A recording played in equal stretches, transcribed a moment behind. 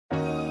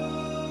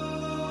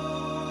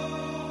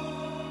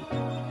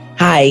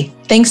Hi,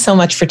 thanks so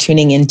much for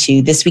tuning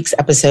into this week's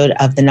episode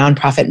of the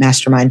Nonprofit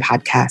Mastermind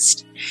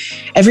podcast.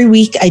 Every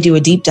week, I do a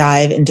deep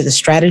dive into the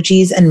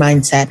strategies and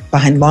mindset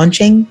behind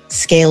launching,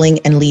 scaling,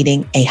 and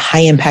leading a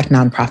high-impact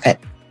nonprofit.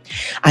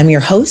 I'm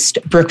your host,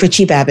 Brooke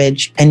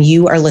Ritchie-Babbage, and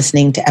you are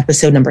listening to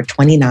episode number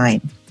 29.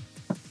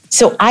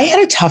 So I had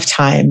a tough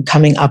time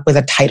coming up with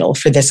a title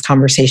for this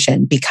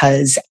conversation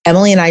because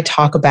Emily and I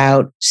talk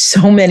about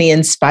so many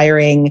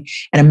inspiring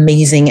and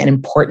amazing and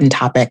important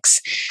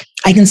topics.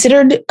 I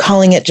considered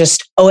calling it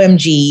just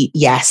OMG,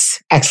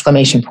 yes, !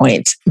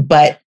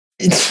 But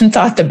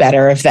thought the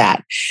better of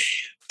that.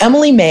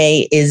 Emily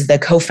May is the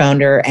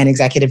co-founder and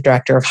executive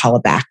director of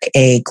Hollaback,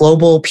 a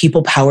global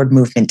people-powered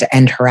movement to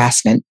end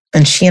harassment.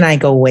 And she and I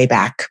go way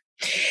back.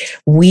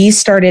 We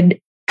started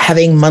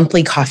having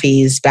monthly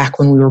coffees back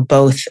when we were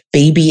both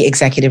baby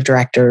executive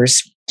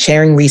directors,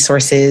 sharing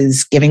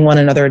resources, giving one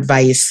another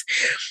advice,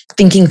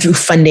 thinking through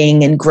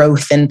funding and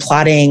growth and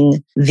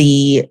plotting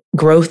the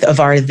growth of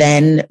our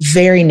then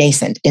very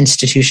nascent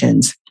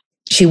institutions.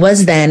 She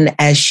was then,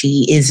 as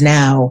she is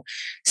now,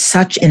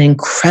 such an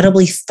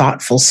incredibly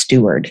thoughtful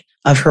steward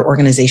of her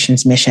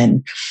organization's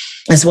mission,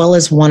 as well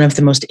as one of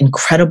the most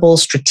incredible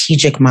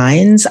strategic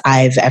minds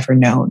I've ever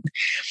known.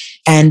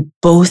 And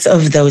both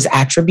of those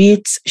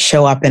attributes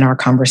show up in our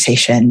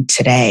conversation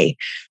today.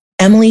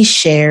 Emily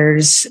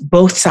shares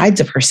both sides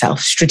of herself.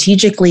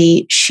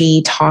 Strategically,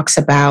 she talks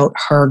about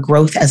her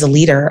growth as a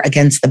leader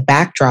against the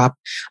backdrop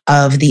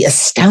of the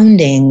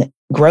astounding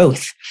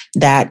growth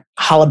that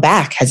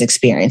Hollaback has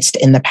experienced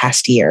in the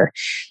past year,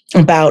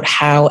 about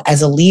how,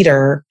 as a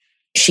leader,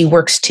 she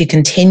works to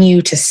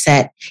continue to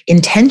set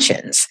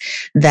intentions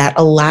that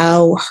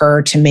allow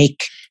her to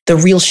make the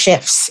real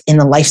shifts in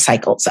the life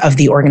cycles of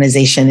the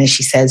organization, as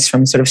she says,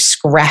 from sort of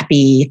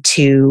scrappy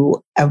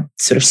to a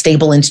sort of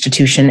stable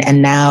institution,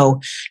 and now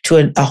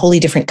to a wholly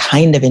different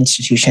kind of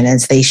institution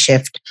as they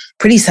shift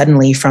pretty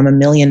suddenly from $1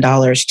 million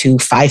to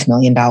 $5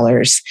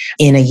 million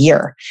in a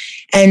year.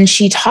 And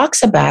she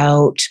talks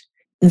about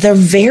the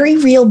very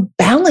real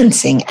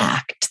balancing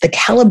act, the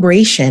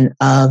calibration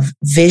of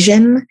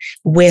vision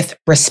with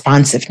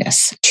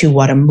responsiveness to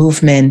what a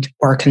movement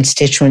or a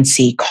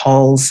constituency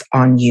calls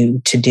on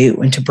you to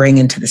do and to bring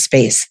into the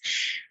space.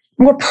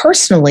 More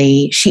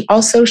personally, she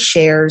also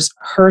shares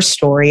her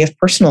story of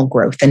personal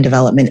growth and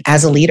development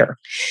as a leader.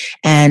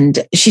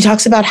 And she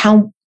talks about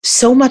how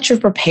so much of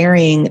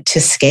preparing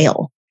to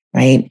scale,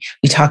 right?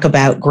 We talk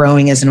about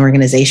growing as an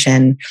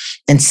organization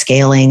and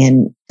scaling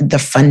and the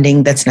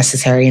funding that's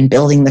necessary and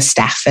building the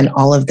staff and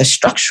all of the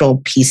structural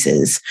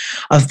pieces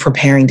of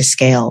preparing to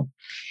scale.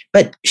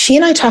 But she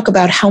and I talk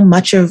about how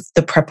much of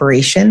the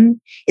preparation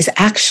is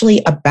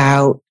actually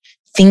about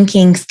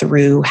thinking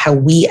through how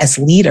we as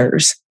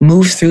leaders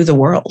move through the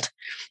world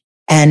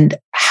and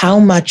how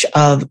much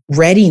of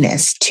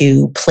readiness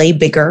to play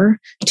bigger,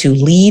 to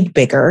lead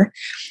bigger,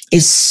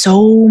 is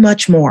so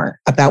much more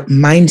about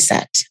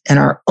mindset and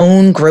our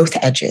own growth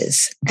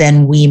edges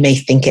than we may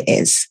think it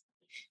is.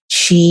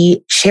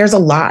 She shares a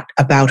lot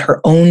about her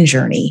own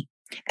journey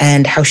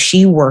and how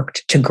she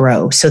worked to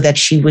grow so that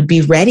she would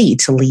be ready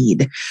to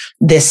lead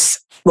this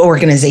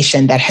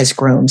organization that has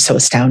grown so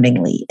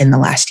astoundingly in the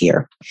last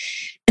year.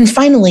 And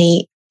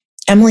finally,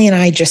 Emily and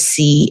I just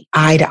see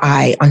eye to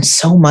eye on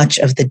so much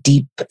of the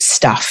deep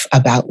stuff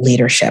about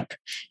leadership,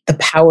 the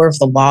power of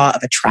the law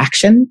of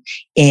attraction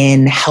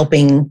in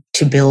helping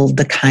to build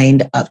the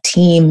kind of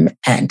team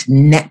and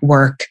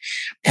network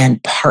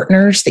and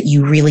partners that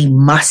you really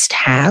must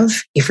have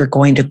if you're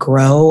going to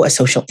grow a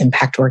social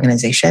impact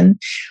organization.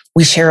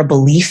 We share a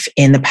belief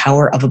in the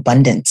power of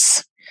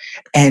abundance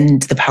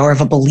and the power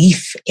of a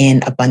belief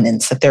in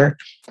abundance, that there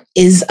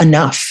is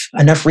enough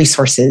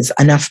resources,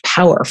 enough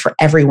power for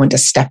everyone to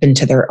step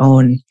into their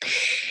own.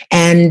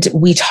 And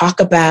we talk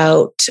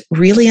about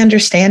really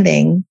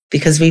understanding,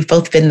 because we've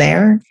both been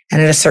there,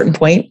 and at a certain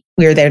point,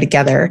 we are there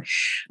together,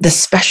 the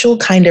special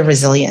kind of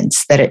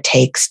resilience that it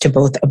takes to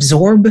both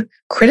absorb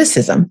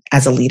criticism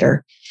as a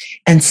leader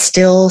and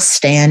still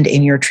stand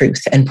in your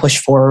truth and push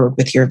forward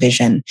with your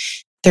vision.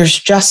 There's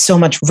just so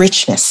much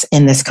richness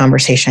in this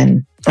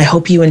conversation. I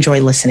hope you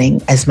enjoy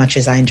listening as much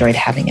as I enjoyed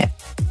having it.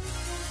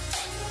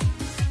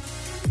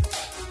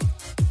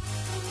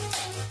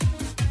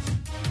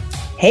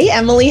 Hey,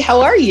 Emily,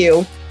 how are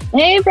you?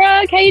 Hey,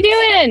 Brooke, how you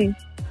doing?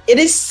 It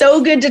is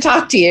so good to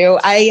talk to you.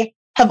 I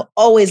have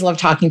always loved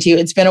talking to you.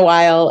 It's been a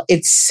while.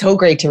 It's so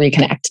great to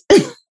reconnect.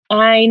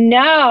 I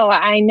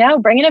know.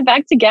 Bringing it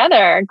back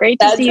together. Great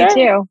to see you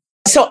too.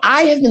 So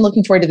I have been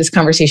looking forward to this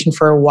conversation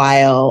for a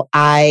while.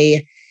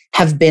 I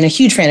have been a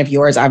huge fan of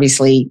yours.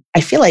 Obviously,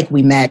 I feel like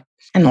we met,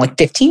 I don't know, like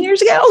 15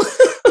 years ago.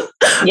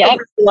 Yeah.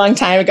 A long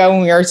time ago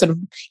when we were sort of,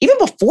 even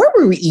before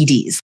we were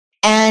EDs.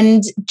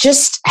 And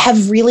just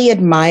have really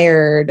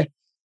admired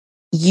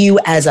you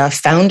as a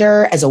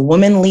founder, as a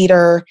woman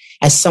leader,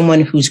 as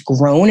someone who's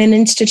grown an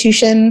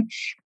institution.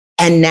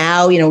 And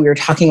now, we were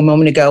talking a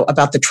moment ago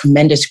about the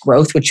tremendous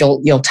growth, which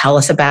you'll tell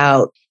us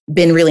about,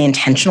 been really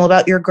intentional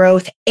about your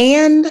growth.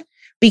 And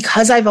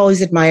because I've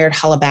always admired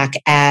Hollaback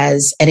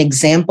as an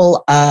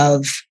example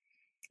of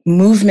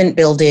movement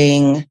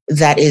building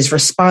that is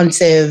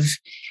responsive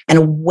and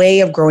a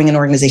way of growing an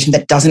organization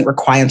that doesn't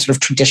require sort of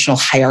traditional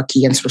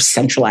hierarchy and sort of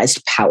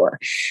centralized power.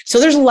 So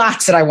there's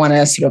lots that I want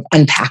to sort of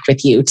unpack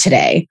with you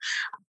today.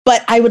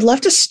 But I would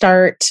love to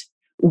start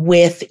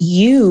with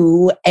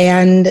you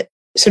and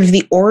sort of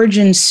the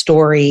origin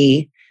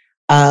story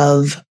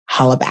of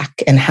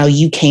Hollaback and how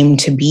you came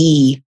to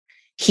be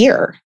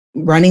here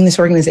running this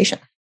organization.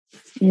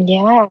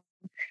 Yeah.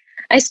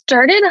 I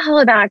started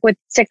Hollaback with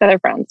 6 other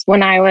friends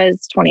when I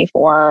was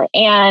 24.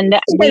 And I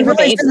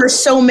realized there were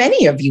so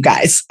many of you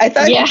guys. I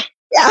thought, yeah.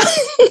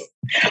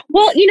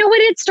 Well, you know what?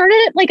 It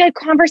started like a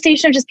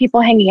conversation of just people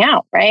hanging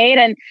out,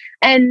 right?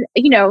 And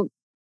you know,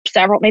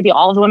 several, maybe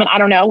all of the women, I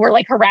don't know, were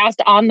like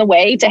harassed on the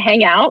way to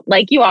hang out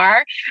like you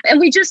are. And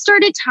we just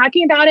started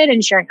talking about it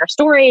and sharing our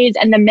stories.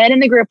 And the men in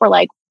the group were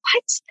like,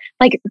 what?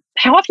 Like,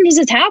 how often does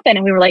this happen?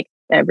 And we were like,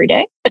 every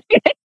day.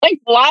 Like,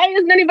 why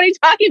isn't anybody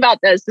talking about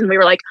this? And we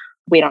were like,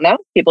 we don't know.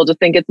 People just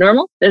think it's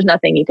normal. There's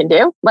nothing you can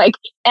do.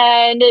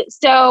 And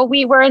so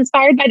we were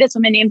inspired by this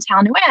woman named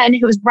Tal Nguyen,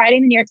 who was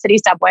riding the New York City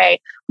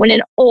subway when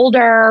an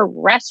older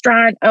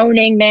restaurant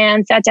owning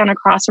man sat down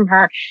across from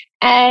her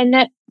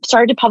and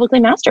started to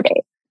publicly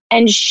masturbate.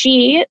 And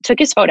she took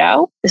his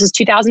photo. This is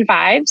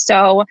 2005.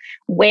 So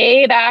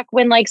way back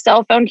when like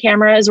cell phone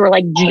cameras were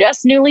like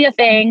just newly a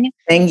thing.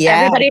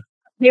 Everybody,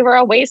 they were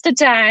a waste of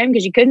time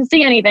because you couldn't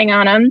see anything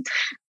on them.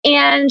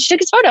 And she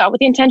took his photo with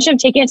the intention of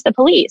taking it to the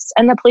police.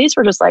 And the police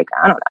were just like,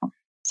 I don't know.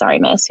 Sorry,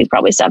 miss. He's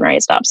probably 7 or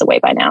 8 stops away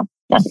by now.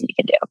 Nothing you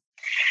can do.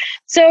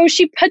 So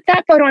she put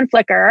that photo on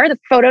Flickr, the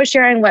photo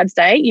sharing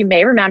website, you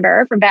may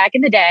remember from back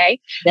in the day.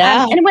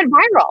 Yeah. And it went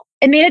viral.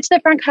 It made it to the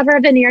front cover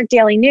of the New York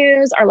Daily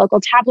News, our local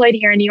tabloid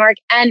here in New York.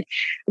 And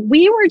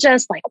we were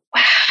just like,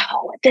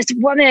 wow, this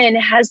woman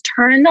has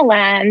turned the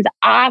lens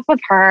off of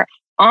her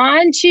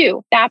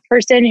onto that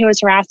person who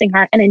was harassing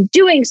her. And in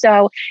doing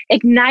so,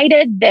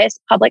 ignited this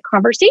public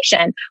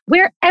conversation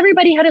where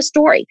everybody had a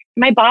story.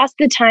 My boss at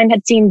the time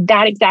had seen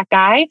that exact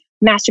guy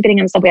masturbating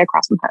on the subway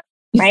across from her,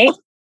 right?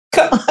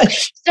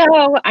 Gosh.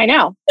 So I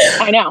know.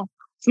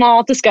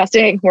 Small,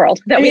 disgusting world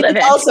that we live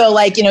in. Also,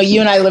 like, you know,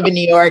 you and I live in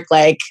New York.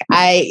 Like,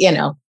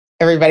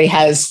 everybody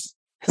has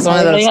one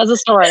of those. Everybody has a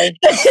story.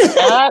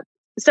 Yep.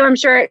 So I'm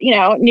sure, you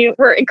know,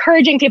 we're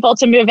encouraging people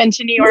to move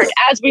into New York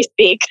as we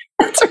speak.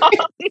 That's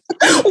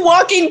right.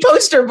 Walking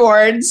poster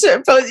boards,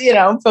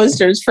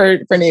 posters for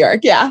New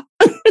York. Yeah.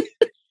 But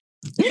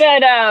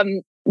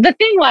the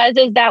thing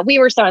is that we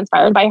were so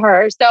inspired by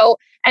her. So,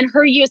 and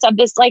her use of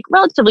this like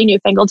relatively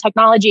newfangled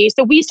technology.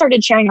 So we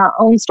started sharing our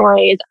own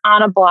stories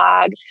on a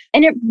blog,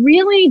 and it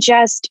really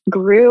just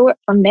grew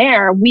from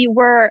there. We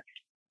were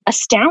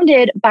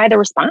astounded by the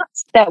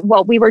response that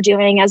what we were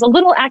doing as a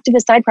little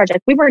activist side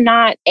project. We were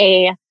not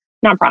a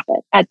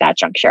nonprofit at that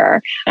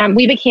juncture.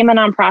 We became a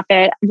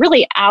nonprofit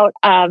really out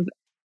of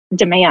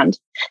demand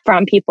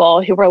from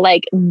people who were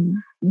like,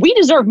 we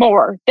deserve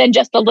more than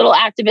just a little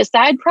activist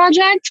side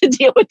project to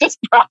deal with this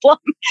problem.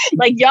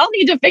 Like, y'all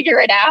need to figure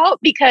it out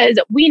because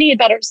we need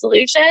better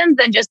solutions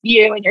than just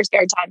you and your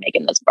spare time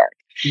making this work.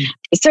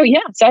 So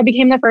I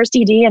became the first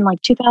ED in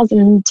like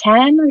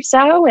 2010 or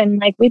so. And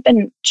like, we've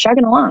been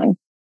chugging along.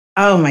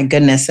 Oh my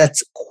goodness.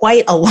 That's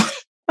quite a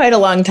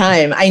long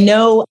time. I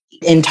know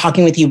in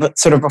talking with you, but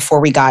sort of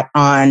before we got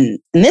on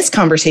in this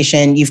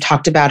conversation, you've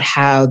talked about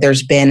how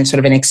there's been sort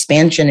of an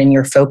expansion in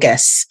your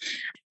focus,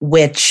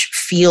 which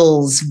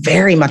feels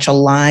very much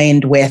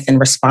aligned with and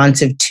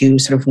responsive to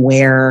sort of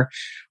where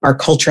our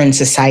culture and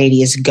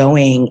society is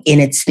going in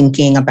its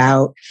thinking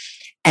about,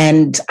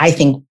 and I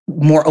think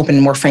more open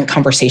and more frank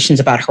conversations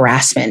about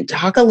harassment.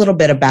 Talk a little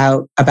bit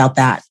about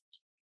that.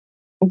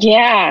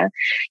 Yeah.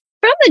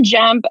 From the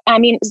jump, I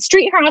mean,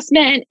 street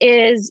harassment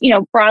is,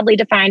 broadly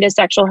defined as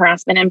sexual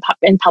harassment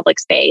in public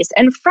space.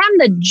 And from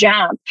the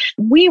jump,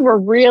 we were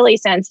really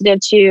sensitive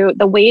to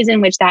the ways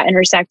in which that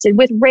intersected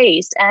with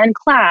race and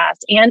class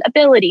and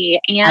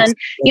ability and,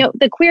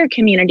 the queer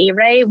community,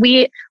 right?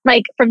 We,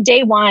 like, from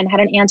day one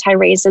had an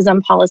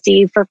anti-racism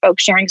policy for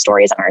folks sharing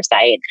stories on our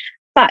site.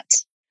 But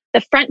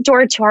the front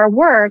door to our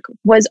work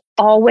was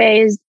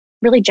always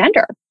really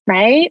gender.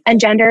 Right? And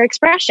gender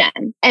expression.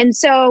 And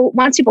so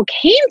once people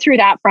came through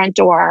that front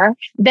door,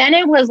 then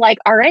it was like,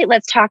 all right,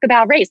 let's talk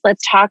about race.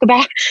 Let's talk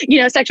about,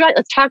 sexuality.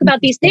 Let's talk about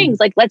these things.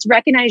 Like, let's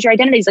recognize your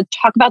identities. Let's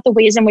talk about the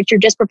ways in which you're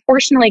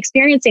disproportionately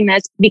experiencing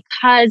this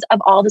because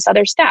of all this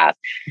other stuff.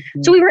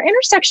 Mm-hmm. So we were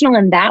intersectional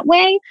in that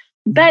way.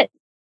 But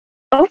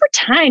over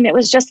time, it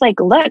was just like,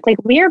 look,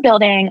 like we are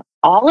building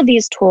all of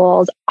these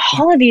tools,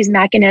 all of these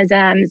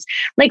mechanisms.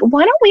 Like,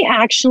 why don't we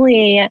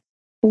actually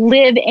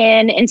live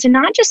into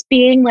not just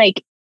being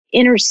like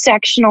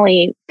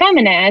intersectionally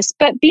feminist,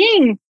 but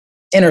being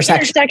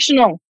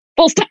intersectional,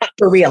 full stop.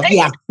 For real.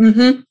 Yeah.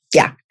 Mm-hmm.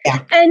 Yeah.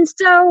 And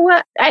so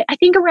I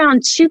think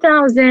around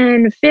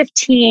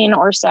 2015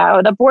 or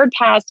so, the board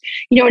passed,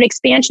 an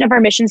expansion of our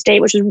mission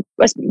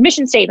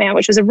statement,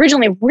 which was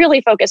originally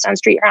really focused on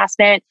street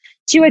harassment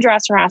to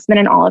address harassment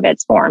in all of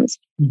its forms.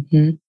 Mm-hmm.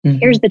 Mm-hmm.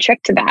 Here's the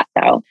trick to that,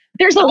 though.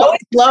 There's a lot. I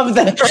love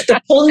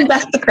the pulling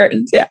back the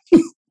curtains. Yeah.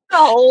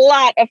 A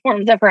lot of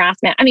forms of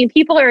harassment. I mean,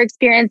 people are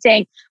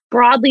experiencing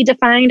broadly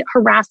defined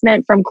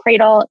harassment from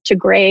cradle to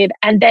grave,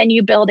 and then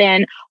you build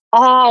in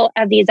all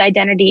of these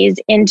identities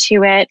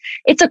into it.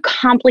 It's a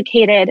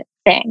complicated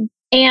thing.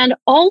 And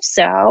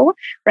also,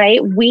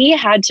 right, we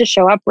had to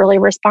show up really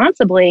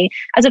responsibly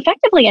as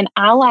effectively an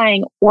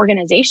allying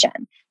organization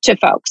to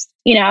folks,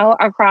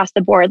 across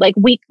the board. Like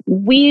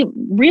we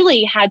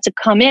really had to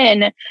come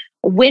in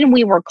when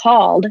we were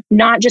called,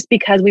 not just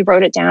because we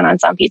wrote it down on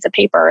some piece of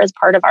paper as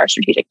part of our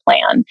strategic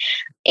plan.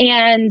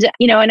 And,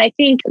 and I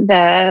think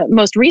the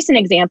most recent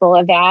example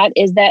of that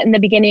is that in the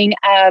beginning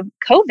of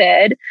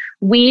COVID,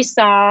 we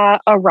saw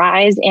a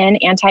rise in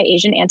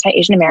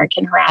anti-Asian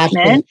American harassment.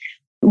 Absolutely.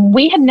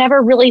 We had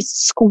never really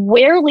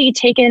squarely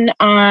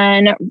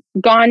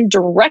gone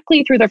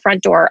directly through the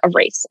front door of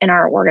race in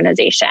our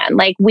organization.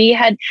 Like we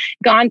had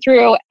gone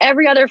through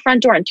every other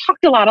front door and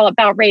talked a lot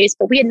about race,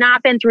 but we had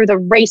not been through the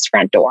race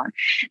front door.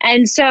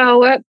 And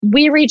so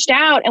we reached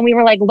out and we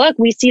were like, look,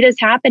 we see this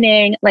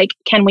happening. Like,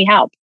 can we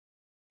help?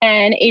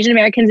 And Asian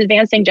Americans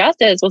Advancing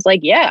Justice was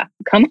like, yeah,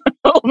 come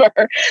on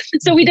over.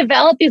 So we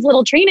developed these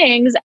little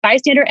trainings,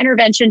 bystander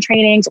intervention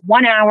trainings,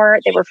 1 hour.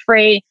 They were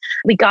free.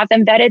 We got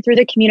them vetted through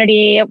the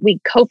community. We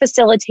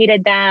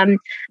co-facilitated them.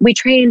 We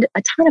trained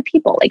a ton of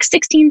people, like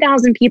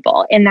 16,000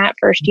 people in that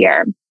first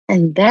year.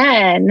 And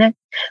then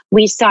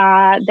we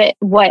saw that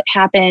what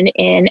happened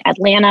in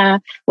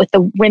Atlanta with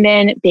the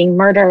women being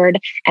murdered.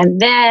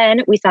 And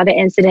then we saw the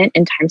incident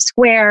in Times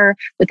Square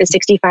with the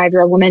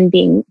 65-year-old woman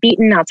being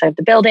beaten outside of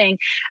the building.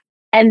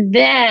 And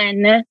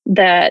then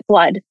the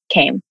flood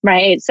came,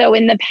 right? So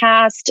in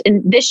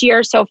this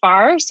year so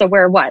far, so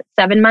we're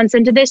 7 months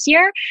into this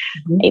year,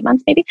 8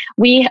 months maybe,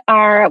 we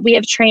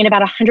have trained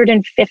about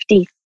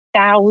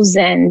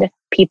 150,000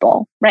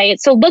 people,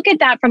 right? So look at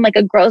that from like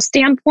a growth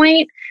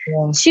standpoint.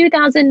 Yeah.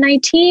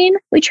 2019,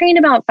 we trained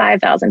about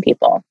 5,000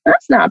 people.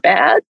 That's not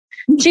bad.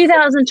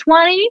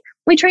 2020,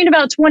 we trained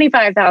about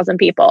 25,000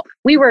 people.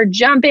 We were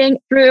jumping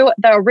through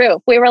the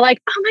roof. We were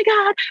like, oh my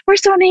God, we're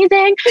so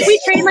amazing. We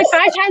trained like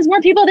 5 times more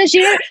people this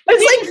year.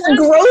 It's like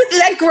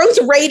that growth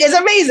rate is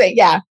amazing.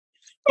 Yeah.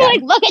 You're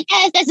like, look at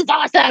this. This is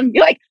awesome.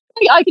 You're like,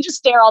 I could just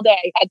stare all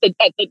day at the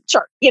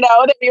chart,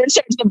 that we were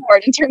showing to the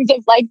board in terms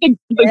of like the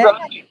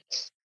growth.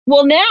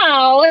 Well,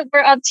 now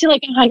we're up to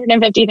like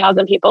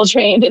 150,000 people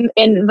trained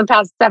in the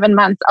past 7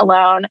 months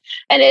alone.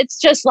 And it's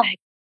just like,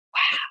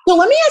 wow. So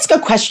let me ask a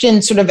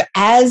question sort of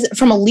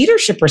from a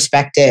leadership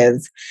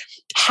perspective,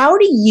 how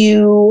do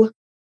you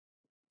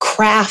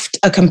craft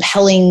a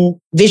compelling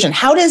vision?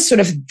 How does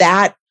sort of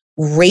that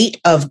rate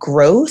of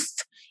growth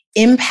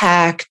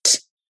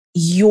impact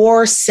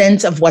your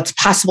sense of what's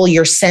possible,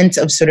 your sense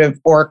of sort of,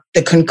 or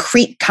the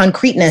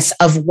concreteness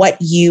of what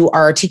you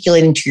are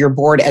articulating to your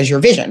board as your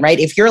vision, right?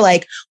 If you're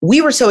like,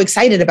 we were so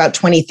excited about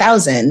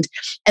 20,000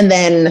 and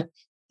then,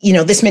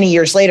 this many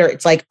years later,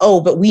 it's like, oh,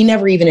 but we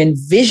never even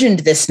envisioned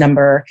this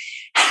number.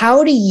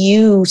 How do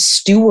you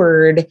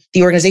steward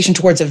the organization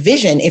towards a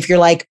vision if you're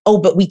like, oh,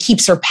 but we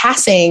keep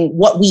surpassing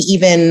what we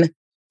even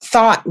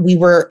thought we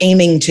were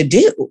aiming to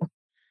do?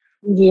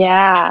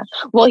 Yeah.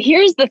 Well,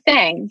 here's the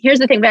thing. We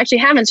actually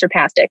haven't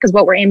surpassed it because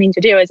what we're aiming to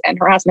do is end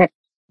harassment.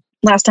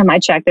 Last time I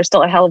checked, there's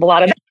still a hell of a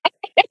lot of it.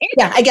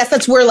 Yeah, I guess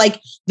that's where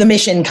like the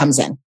mission comes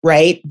in,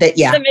 right? The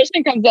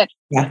mission comes in.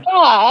 Yeah.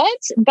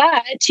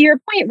 But to your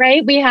point,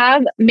 right? We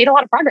have made a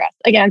lot of progress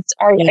against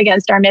our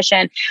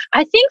mission.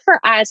 I think for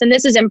us, and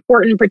this is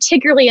important,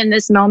 particularly in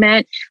this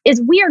moment,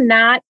 is we are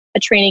not a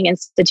training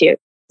institute.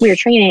 We are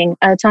training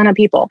a ton of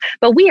people,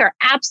 but we are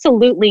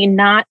absolutely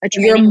not a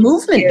training. You're a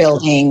movement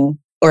building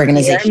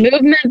organization. We're a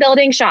movement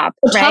building shop,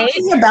 right?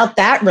 Talking about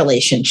that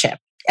relationship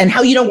and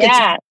how you don't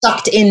get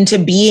sucked into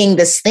being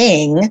this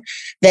thing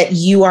that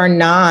you are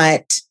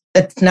not,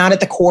 that's not at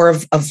the core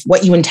of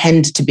what you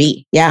intend to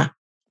be. Yeah.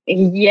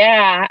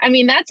 Yeah. I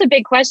mean, that's a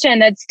big question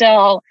that's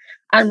still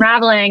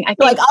unraveling. I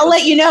think I'll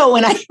let you know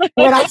when I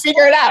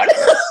figure it out.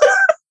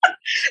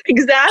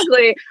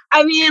 Exactly.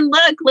 I mean,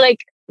 look,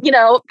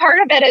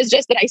 part of it is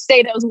just that I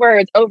say those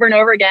words over and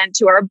over again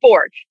to our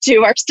board,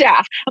 to our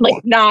staff. I'm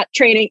like, not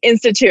training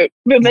institute,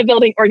 movement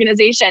building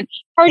organization.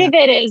 Part of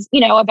it is,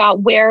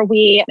 about where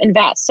we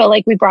invest. So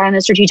we brought in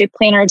a strategic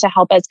planner to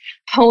help us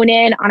hone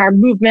in on our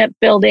movement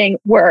building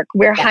work.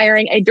 We're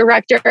hiring a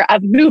director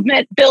of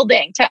movement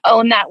building to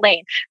own that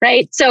lane,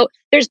 right? So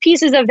there's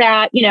pieces of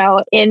that,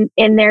 in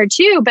there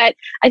too. But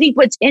I think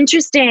what's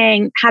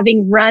interesting,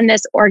 having run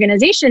this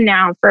organization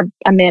now for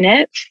a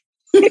minute,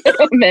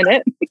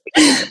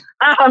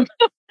 I'm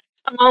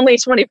only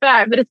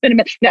 25, but it's been a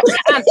minute. No,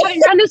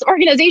 having run this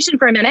organization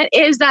for a minute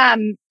is that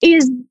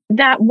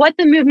what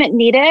the movement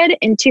needed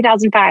in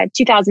 2005,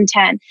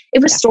 2010,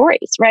 it was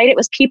stories, right? It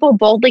was people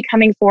boldly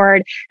coming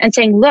forward and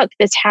saying, look,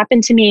 this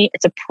happened to me.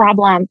 It's a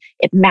problem.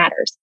 It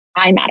matters.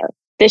 I matter.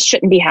 This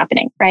shouldn't be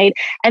happening, right?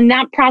 And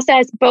that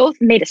process both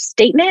made a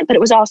statement, but it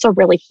was also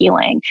really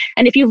healing.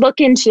 And if you look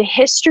into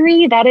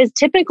history, that is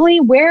typically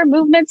where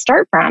movements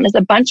start from, is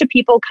a bunch of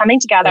people coming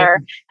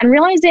together and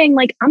realizing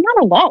I'm not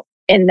alone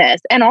in this.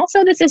 And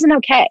also this isn't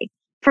okay.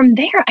 from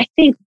there, I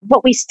think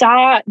what we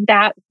saw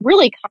that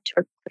really come to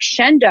a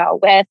crescendo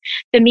with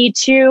the Me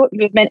Too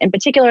movement, in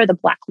particular, the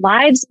Black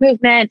Lives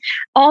movement,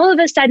 all of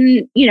a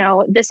sudden,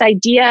 this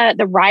idea,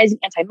 the rise in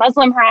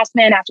anti-Muslim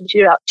harassment after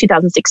the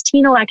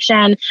 2016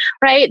 election,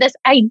 right? This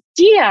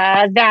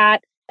idea that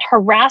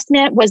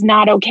harassment was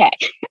not okay.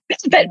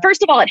 But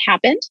first of all, it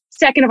happened.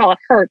 Second of all, it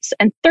hurts.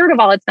 And third of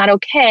all, it's not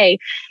okay.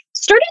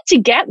 Started to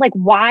get like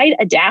wide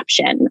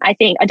adoption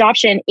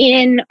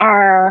in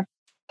our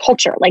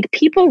culture. Like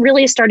people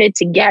really started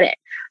to get it.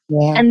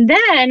 Yeah. And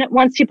then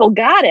once people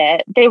got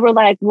it, they were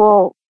like,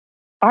 well,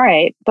 all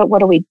right, but what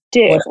do we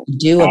do? What do we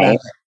do about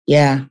it?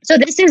 Yeah. So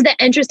this is the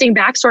interesting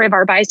backstory of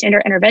our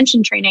bystander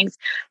intervention trainings.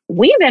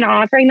 We've been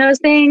offering those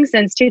things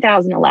since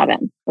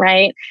 2011,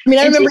 right? I mean,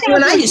 I remember you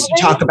and I used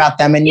to talk about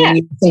them, and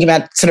you think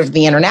about sort of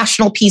the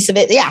international piece of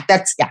it. Yeah,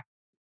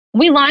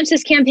 we launched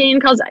this campaign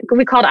called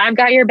I've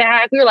Got Your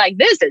Back. We were like,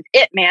 this is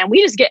it, man.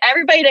 We just get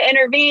everybody to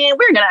intervene.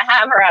 We're going to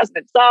have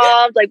harassment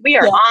solved. Like we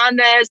are on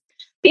this.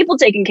 People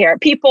taking care of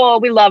people.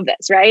 We love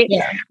this, right?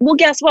 Yeah. Well,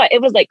 guess what?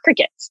 It was like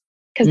crickets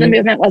because the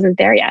movement wasn't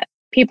there yet.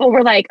 People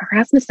were like,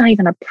 harassment's not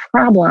even a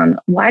problem.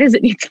 Why does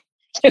it need to?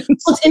 Well,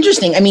 it's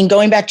interesting. I mean,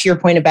 going back to your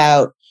point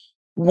about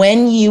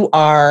when you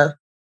are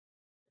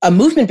a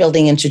movement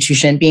building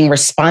institution, being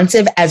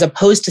responsive as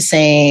opposed to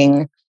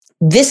saying,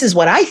 this is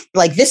what I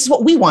like, this is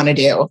what we want to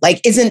do. Like,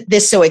 isn't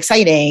this so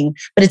exciting?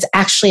 But it's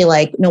actually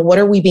like, no, what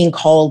are we being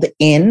called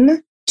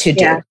in to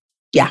do?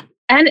 Yeah.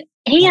 And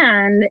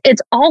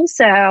it's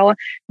also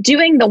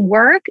doing the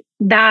work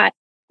that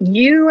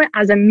you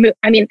as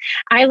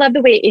I love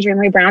the way Adrienne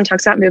Maree Brown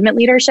talks about movement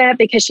leadership,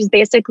 because she's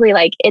basically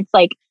like, it's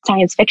like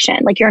science fiction.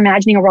 Like you're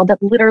imagining a world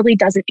that literally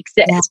doesn't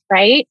exist,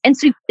 right? And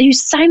so you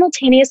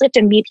simultaneously have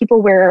to meet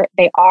people where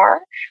they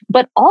are,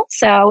 but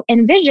also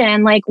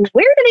envision like,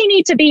 where do they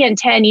need to be in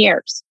 10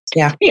 years?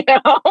 Yeah.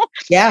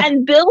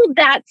 And build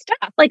that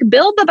stuff, like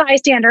build the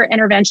bystander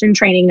intervention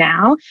training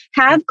now,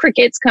 have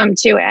crickets come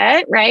to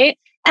it, right?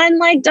 And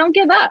like, don't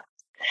give up.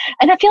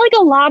 And I feel like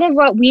a lot of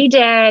what we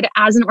did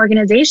as an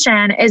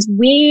organization is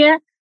we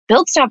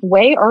built stuff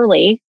way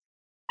early.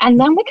 And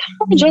then we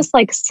kind of just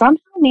like somehow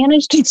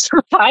managed to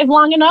survive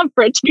long enough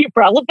for it to be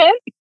relevant.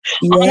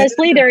 Yeah.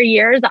 Honestly, there are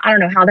years, I don't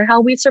know how the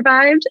hell we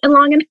survived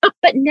long enough.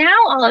 But now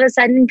all of a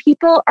sudden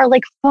people are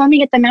like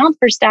foaming at the mouth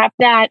for stuff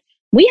that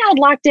we had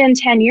locked in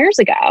 10 years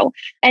ago.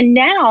 And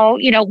now,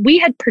 we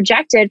had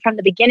projected from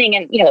the beginning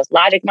and,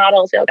 logic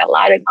models, we've got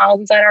logic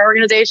models inside our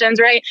organizations,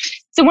 right?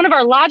 So one of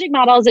our logic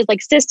models is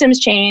like systems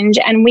change.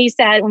 And we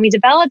said, when we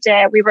developed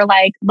it, we were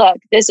like, look,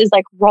 this is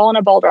like rolling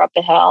a boulder up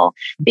the hill.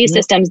 These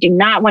systems do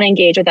not want to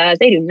engage with us.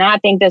 They do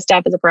not think this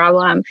stuff is a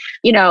problem.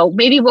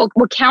 Maybe we'll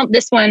count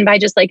this one by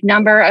just like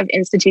number of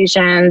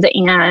institutions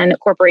and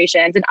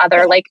corporations and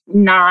other like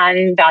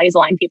non-values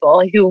aligned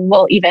people who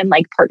will even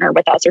like partner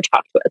with us or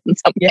talk to us in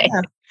some way.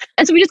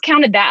 And so we just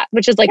counted that,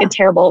 which is like a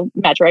terrible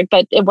metric,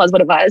 but it was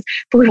what it was.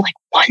 But we were like,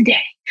 one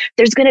day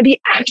there's going to be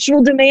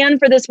actual demand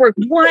for this work.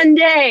 One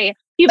day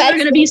people are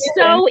going to be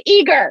so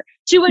eager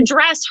to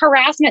address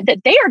harassment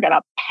that they are going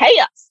to pay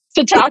us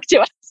to talk to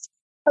us.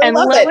 And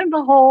lo and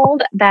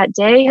behold, that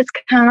day has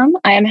come.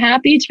 I am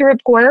happy to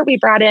report we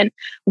brought in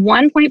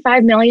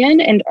 $1.5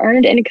 million in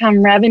earned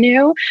income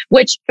revenue,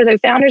 which for the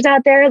founders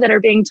out there that are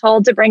being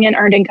told to bring in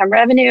earned income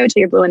revenue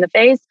till you're blue in the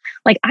face,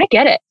 like I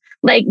get it.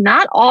 Like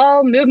not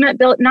all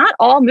movements,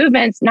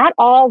 not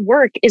all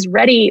work is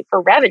ready for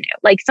revenue.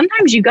 Like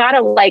sometimes you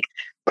gotta like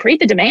create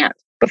the demand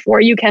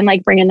before you can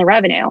like bring in the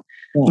revenue.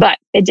 Yeah. But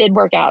it did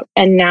work out,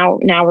 and now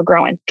we're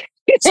growing.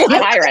 So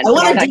I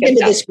want to dig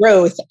into this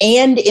growth,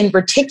 and in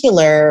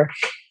particular,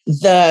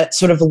 the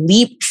sort of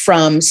leap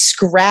from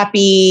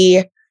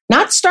scrappy,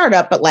 not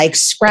startup, but like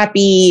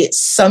scrappy.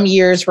 Some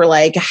years were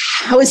like,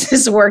 how is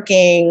this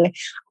working?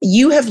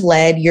 You have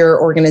led your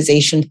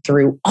organization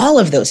through all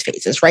of those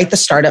phases, right? The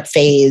startup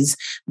phase,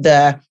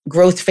 the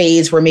growth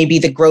phase where maybe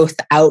the growth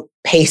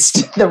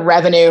outpaced the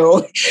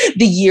revenue,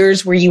 the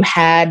years where you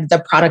had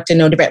the product and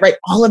no debate, right?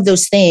 All of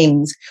those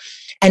things.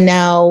 And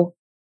now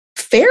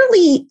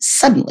fairly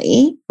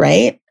suddenly,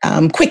 right?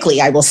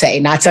 Quickly, I will say,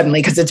 not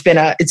suddenly because it's been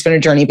a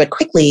journey, but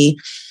quickly,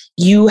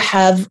 you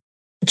have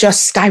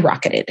just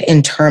skyrocketed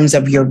in terms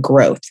of your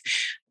growth.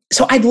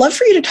 So I'd love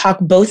for you to talk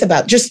both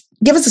about, just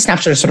give us a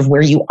snapshot of sort of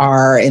where you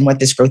are and what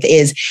this growth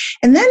is,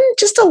 and then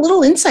just a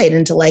little insight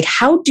into like,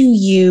 how do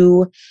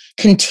you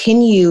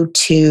continue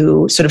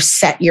to sort of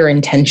set your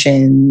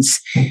intentions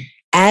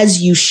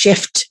as you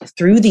shift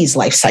through these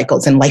life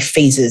cycles and life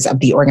phases of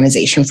the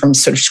organization, from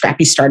sort of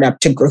scrappy startup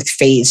to growth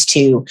phase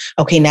to,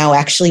 okay, now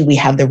actually we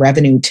have the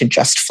revenue to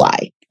just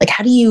fly. Like,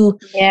 how do you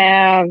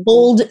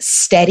hold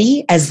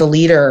steady as the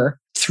leader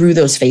through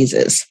those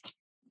phases?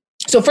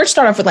 So first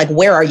start off with like,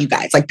 where are you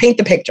guys? Like paint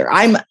the picture.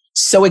 I'm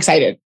so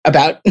excited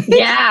about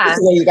where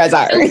you guys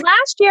are. So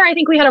last year, I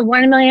think we had a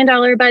 $1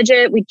 million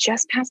budget. We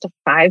just passed a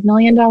 $5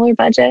 million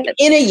budget.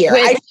 In a year.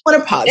 I just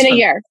want to pause. In a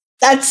year.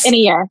 That's in a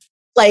year.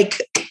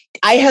 Like,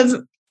 I have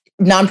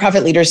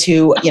nonprofit leaders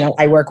who,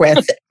 I work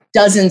with,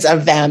 dozens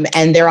of them.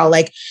 And they're all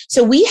like,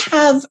 so we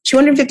have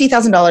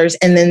 $250,000.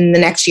 And then the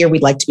next year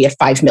we'd like to be at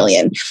 5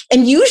 million.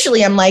 And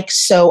usually I'm like,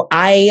 so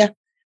I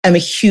am a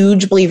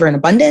huge believer in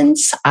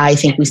abundance. I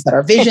think we set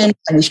our vision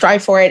and we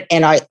strive for it.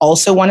 And I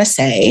also want to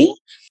say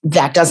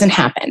that doesn't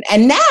happen.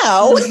 And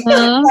now,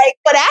 like,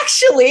 but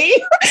actually,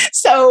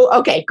 so,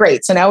 okay,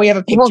 great. So now we have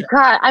a picture. Well,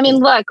 God, I mean,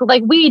 look,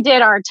 like we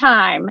did our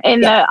time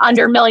in the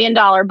under $1 million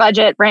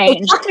budget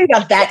range. We're talking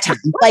about that time.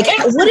 Like,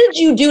 what did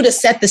you do to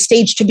set the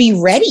stage to be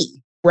ready,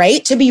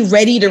 right? To be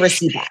ready to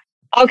receive that.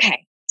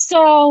 Okay.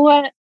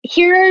 So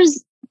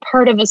here's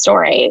part of the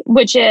story,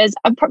 which is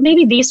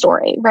maybe the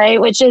story,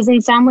 right? Which is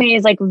in some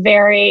ways like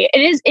it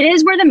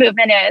is where the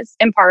movement is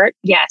in part.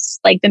 Yes.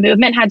 Like the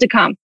movement had to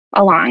come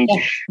along,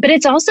 but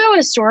it's also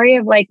a story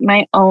of like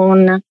my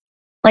own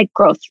like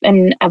growth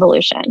and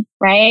evolution,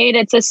 right?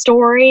 It's a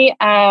story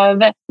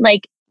of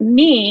like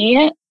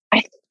me,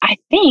 I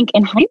think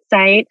in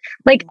hindsight,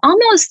 like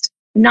almost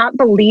not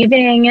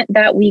believing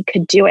that we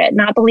could do it,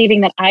 not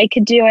believing that I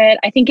could do it.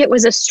 I think it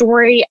was a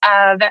story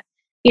of,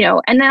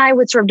 and then I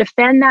would sort of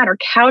defend that or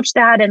couch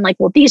that and like,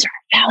 well, these are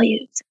our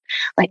values.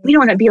 Like, we don't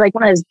want to be like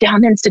one of those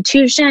dumb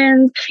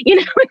institutions,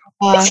 this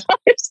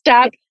other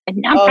stuff, a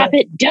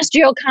nonprofit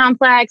industrial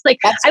complex. Like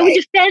I would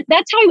defend,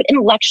 that's how I would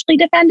intellectually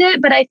defend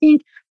it. But I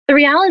think the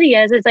reality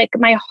is like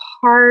my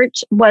heart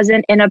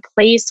wasn't in a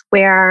place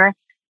where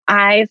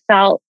I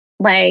felt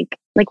like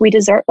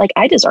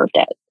I deserved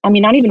it. I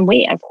mean, not even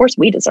we, of course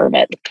we deserve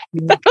it.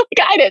 Like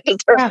I didn't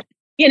deserve it.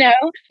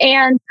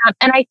 And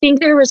I think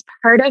there was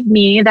part of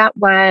me that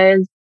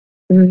was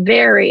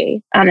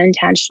very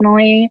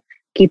unintentionally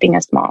keeping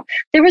us small.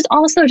 There was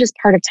also just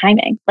part of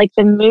timing. Like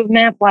the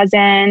movement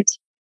wasn't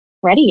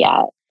ready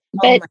yet,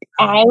 but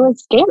I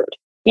was scared,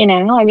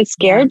 I was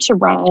scared to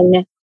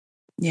run.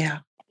 Yeah.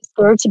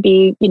 Scared to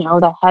be,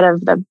 the head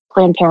of the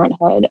Planned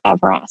Parenthood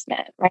of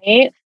harassment.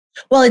 Right.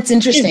 Well, it's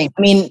interesting.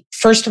 I mean,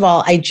 first of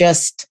all, I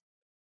just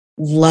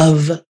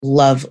love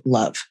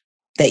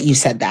that you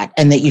said that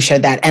and that you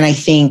shared that. And I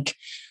think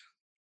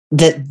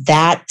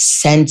that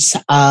sense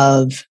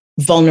of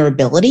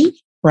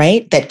vulnerability,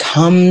 right, that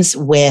comes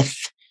with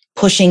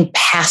pushing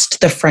past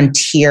the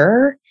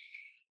frontier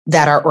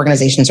that our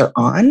organizations are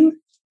on,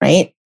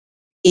 right,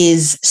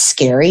 is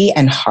scary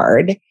and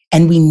hard.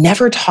 And we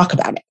never talk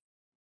about it,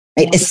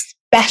 right? Yeah.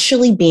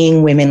 Especially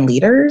being women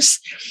leaders.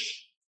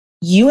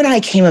 You and I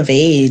came of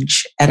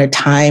age at a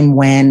time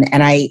when,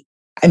 and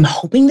I'm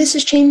hoping this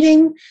is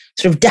changing,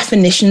 sort of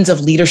definitions of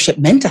leadership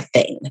meant a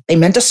thing. They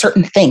meant a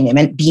certain thing. They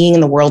meant being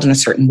in the world in a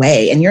certain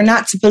way. And you're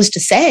not supposed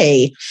to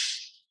say,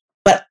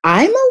 but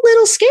I'm a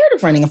little scared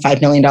of running a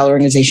 $5 million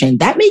organization.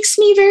 That makes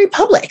me very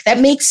public.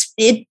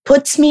 It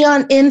puts me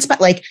like,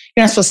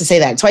 you're not supposed to say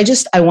that. So I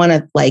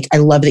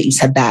love that you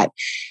said that.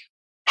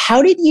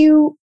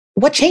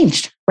 What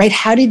changed, right?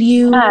 How did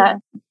you...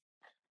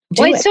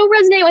 I so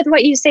resonate with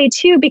what you say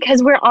too,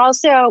 because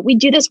we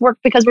do this work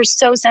because we're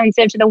so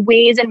sensitive to the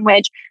ways in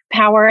which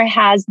power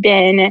has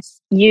been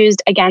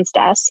used against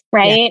us,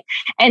 right?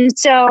 Yeah. And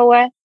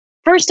so,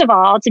 first of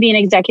all, to be an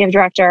executive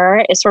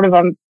director is sort of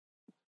a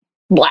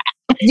blah.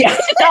 Yeah.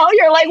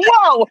 You're like,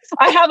 whoa,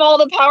 I have all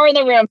the power in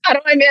the room. How do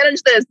I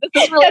manage this?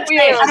 This is really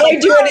weird. How do I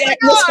do it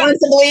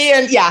responsibly?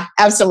 And yeah,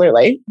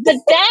 absolutely. But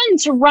then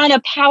to run a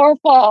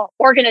powerful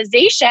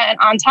organization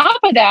on top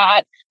of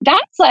that,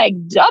 that's like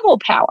double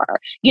power,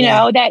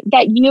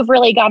 that you've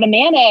really got to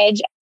manage.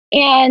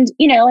 And,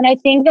 and I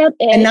think that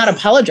and not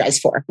apologize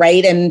for,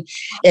 right?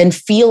 And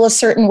feel a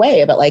certain way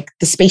about like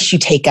the space you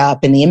take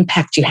up and the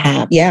impact you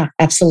have. Yeah,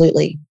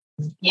 absolutely.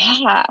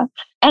 Yeah.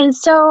 And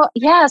so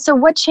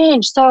what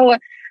changed? So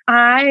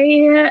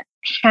I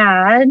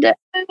want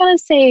to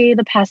say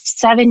the past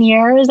 7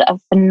 years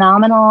of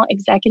phenomenal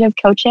executive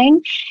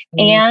coaching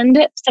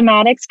and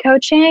somatics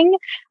coaching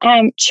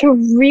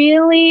to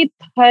really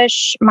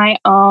push my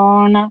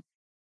own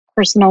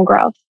personal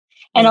growth.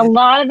 And a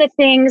lot of the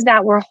things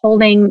that were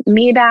holding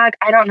me back,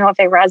 I don't know if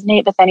they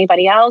resonate with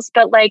anybody else,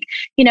 but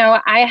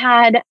I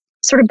had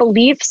sort of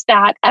beliefs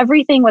that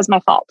everything was my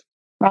fault,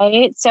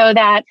 right? So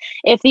that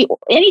if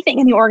anything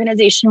in the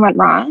organization went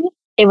wrong,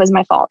 it was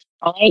my fault.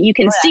 Right? You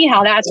can see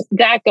how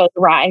that goes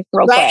awry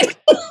real quick.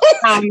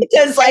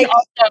 Because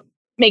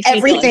makes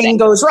everything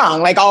goes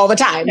wrong like all the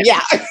time.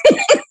 Yeah.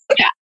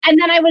 Yeah. And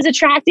then I was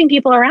attracting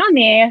people around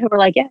me who were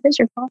like, yeah, it's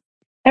your fault.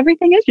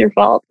 Everything is your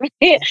fault,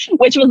 right?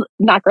 Which was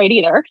not great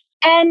either.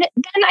 And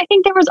then I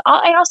think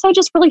I also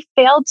just really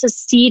failed to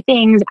see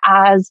things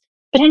as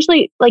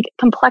potentially like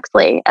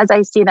complexly as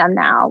I see them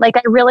now. Like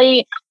I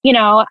really,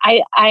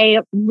 I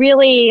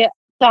really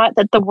thought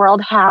that the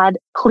world had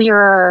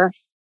clearer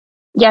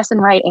yes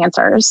and right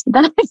answers.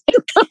 Then I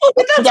think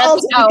that's yes,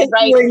 also because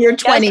right. You were in your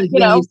 20s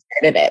when you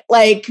started it.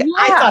 Like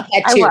I thought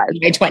that too in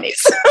my 20s.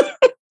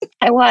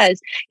 I was,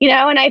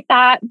 and I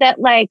thought that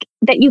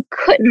that you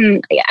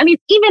couldn't, I mean,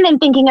 even in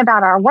thinking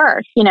about our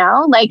work,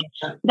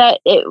 that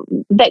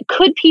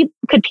could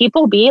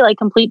people be like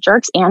complete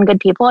jerks and good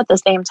people at the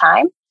same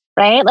time,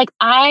 right? Like,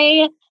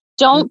 I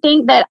don't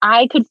think that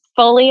I could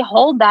fully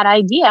hold that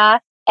idea.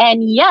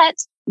 And yet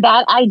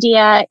that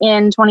idea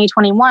in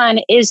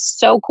 2021 is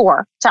so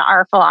core to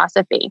our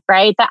philosophy,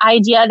 right? The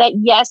idea that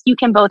yes, you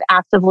can both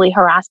actively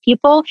harass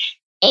people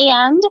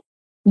and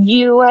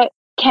you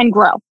can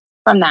grow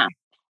from that.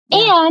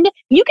 Yeah. And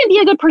you can be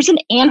a good person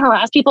and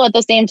harass people at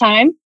the same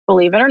time,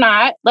 believe it or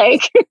not.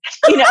 Like,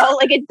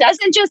 like it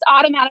doesn't just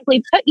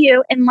automatically put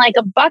you in like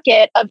a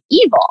bucket of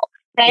evil,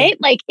 right?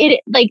 Yeah.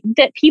 Like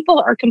that people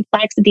are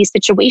complex, that these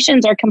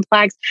situations are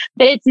complex,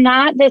 that it's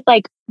not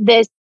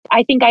this.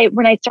 I think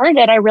when I started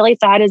it, I really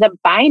saw it as a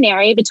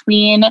binary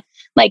between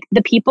like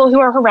the people who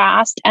are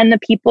harassed and the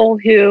people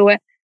who,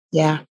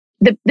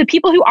 the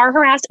people who are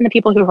harassed and the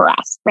people who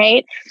harass,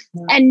 right?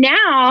 Yeah. And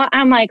now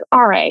I'm like,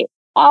 all right,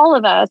 all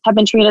of us have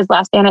been treated as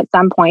less than at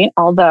some point,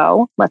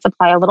 although let's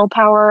apply a little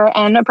power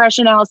and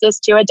oppression analysis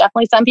to it.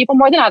 Definitely some people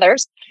more than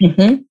others.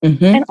 Mm-hmm,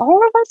 mm-hmm. And all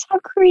of us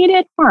have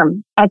created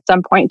harm at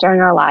some point during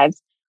our lives,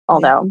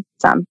 although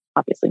some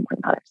obviously more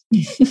than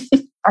others.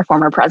 Our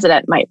former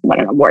president might win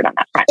an award on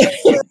that front.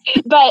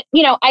 But,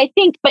 I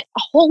think,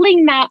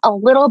 holding that a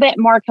little bit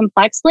more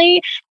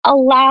complexly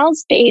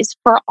allows space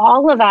for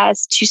all of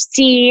us to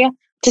see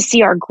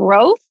our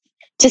growth,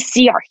 to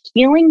see our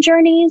healing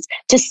journeys,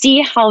 to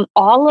see how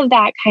all of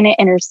that kind of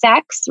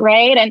intersects,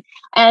 right?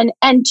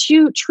 And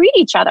to treat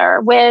each other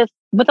with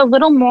a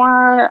little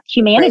more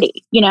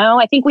humanity. Right.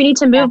 I think we need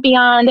to move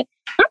beyond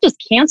not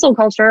just cancel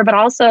culture, but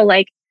also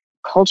like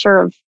culture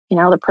of,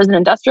 the prison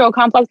industrial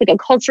complex, like a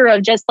culture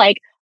of just like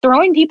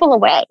throwing people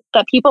away,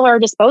 that people are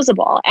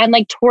disposable, and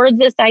like towards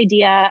this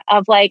idea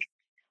of like,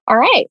 all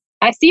right,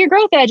 I see your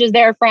growth edges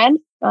there, friend,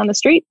 on the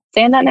street,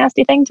 saying that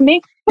nasty thing to me.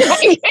 Your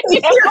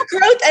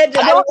growth edges.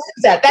 I love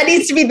that. That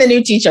needs to be the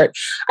new t-shirt.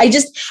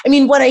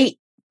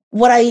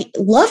 What I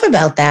love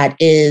about that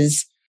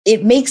is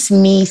it makes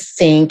me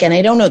think, and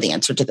I don't know the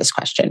answer to this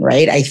question,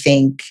 right? I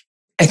think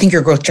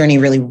your growth journey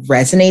really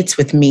resonates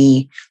with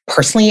me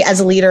personally as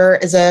a leader,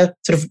 as a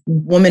sort of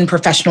woman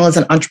professional, as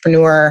an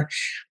entrepreneur.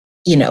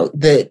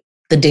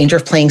 The danger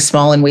of playing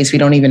small in ways we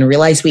don't even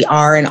realize we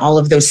are, and all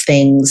of those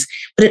things.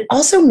 But it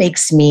also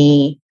makes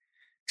me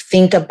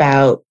think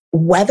about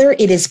whether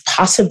it is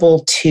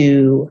possible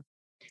to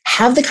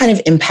have the kind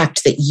of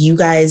impact that you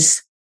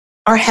guys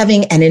are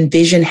having and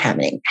envision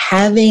having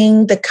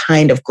the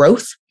kind of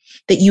growth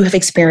that you have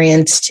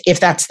experienced, if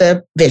that's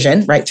the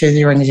vision, right, through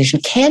the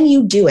organization. Can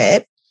you do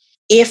it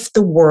if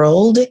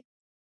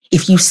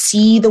you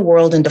see the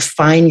world and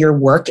define your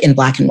work in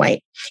black and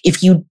white?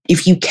 If you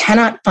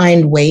cannot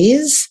find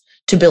ways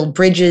to build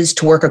bridges,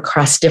 to work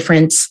across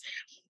difference,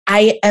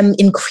 I am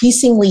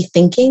increasingly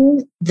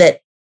thinking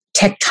that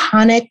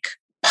tectonic,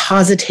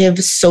 positive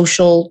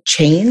social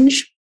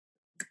change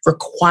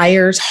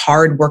requires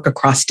hard work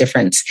across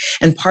difference.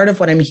 And part of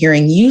what I'm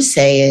hearing you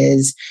say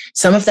is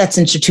some of that's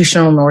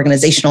institutional and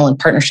organizational and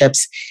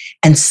partnerships,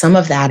 and some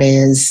of that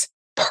is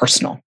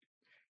personal.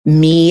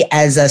 Me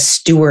as a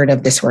steward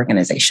of this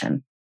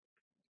organization.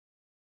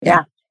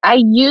 Yeah.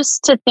 I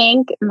used to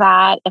think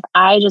that if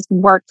I just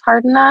worked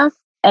hard enough,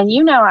 and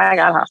I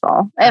got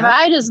hustle, if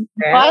I just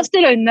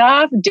busted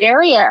enough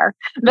derriere,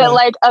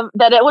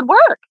 that it would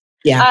work.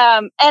 Yeah.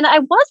 And I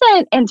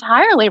wasn't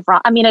entirely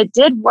wrong. I mean, it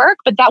did work,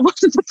 but that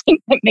wasn't the thing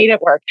that made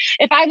it work.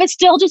 If I was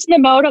still just in the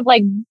mode of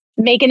like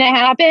making it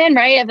happen,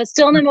 right? If it's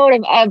still in the mode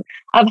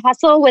of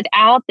hustle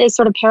without this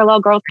sort of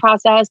parallel growth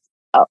process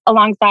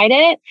alongside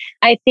it,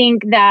 I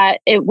think that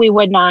we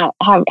would not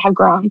have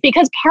grown,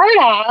 because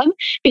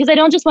I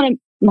don't just want to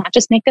not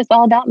just make this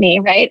all about me,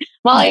 right?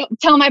 Well, I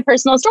tell my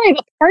personal story,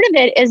 but part of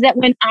it is that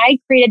when I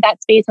created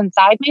that space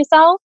inside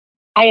myself,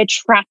 I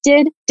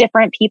attracted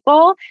different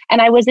people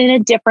and I was in a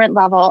different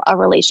level of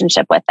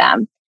relationship with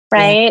them,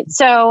 right? Yeah.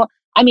 So,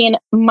 I mean,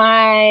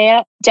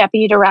 my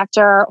deputy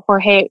director,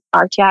 Jorge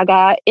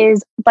Arteaga,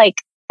 is like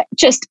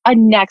just a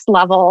next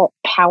level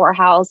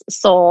powerhouse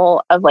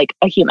soul of like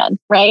a human,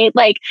 right?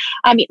 Like,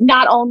 I mean,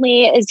 not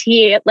only is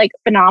he like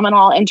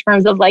phenomenal in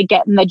terms of like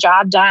getting the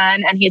job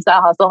done, and he's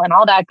got hustle and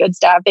all that good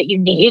stuff that you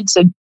need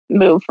to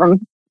move from,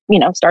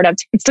 startup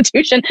to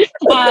institution.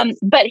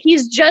 But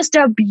he's just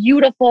a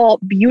beautiful,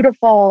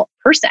 beautiful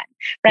person,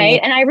 right? Yeah.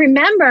 And I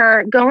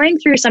remember going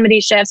through some of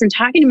these shifts and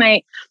talking to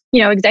my,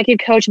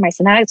 executive coach, my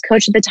somatics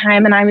coach at the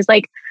time. And I was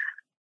like,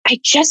 I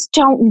just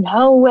don't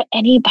know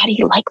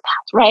anybody like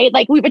that, right?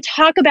 Like we would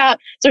talk about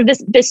sort of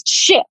this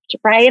shift,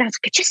 right? And I was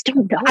like, I just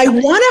don't know. I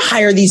want to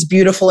hire these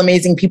beautiful,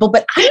 amazing people,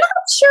 but I'm not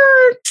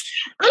sure.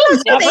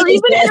 I've never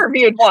even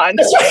interviewed one.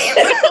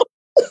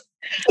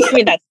 I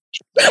mean,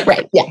 that's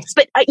right. Yes.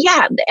 But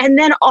and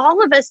then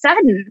all of a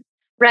sudden,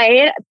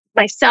 right,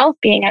 myself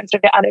being on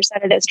sort of the other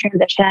side of this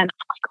transition, I'm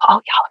like, oh,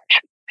 y'all are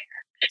everywhere.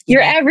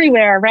 You're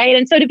everywhere, right?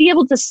 And so to be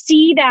able to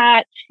see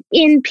that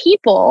in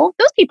people,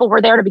 those people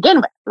were there to begin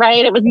with,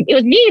 right? It was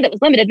me that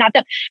was limited, not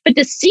them. But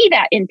to see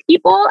that in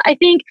people, I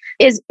think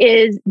is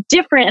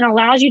different and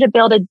allows you to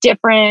build a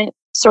different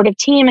sort of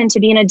team and to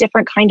be in a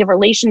different kind of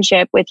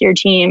relationship with your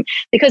team,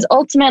 because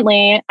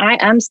ultimately I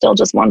am still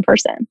just one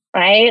person,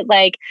 right?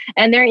 Like,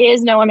 and there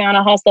is no amount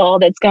of hustle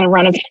that's going to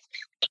run a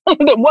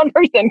that one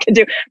person could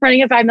do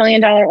running a $5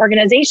 million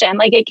organization.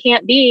 Like it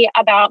can't be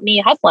about me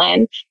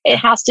hustling. It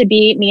has to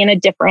be me in a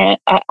different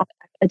job.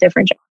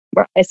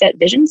 Where I set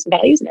visions,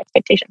 values, and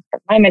expectations. I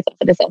remind myself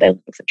of this all day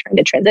long because I'm trying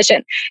to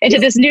transition into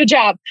this new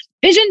job.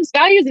 Visions,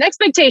 values, and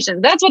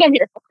expectations. That's what I'm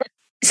here for.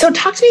 So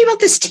talk to me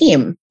about this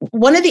team.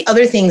 One of the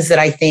other things that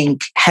I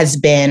think has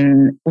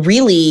been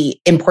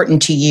really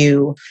important to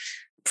you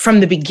from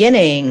the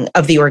beginning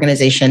of the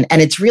organization,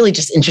 and it's really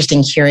just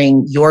interesting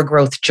hearing your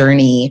growth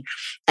journey.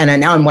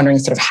 And now I'm wondering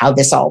sort of how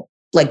this all,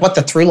 like what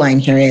the through line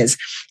here is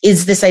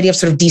this idea of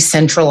sort of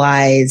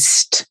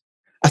decentralized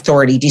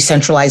authority,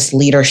 decentralized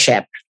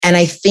leadership. And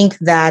I think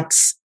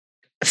that's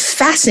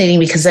fascinating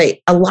because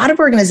a lot of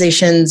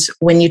organizations,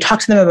 when you talk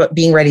to them about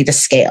being ready to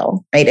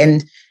scale, right?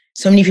 And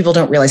so many people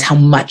don't realize how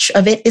much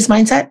of it is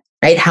mindset,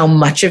 right? How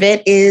much of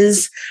it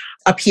is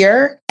up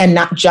here and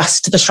not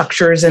just the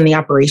structures and the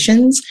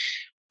operations.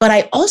 But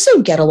I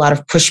also get a lot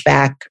of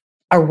pushback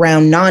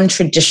around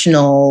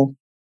non-traditional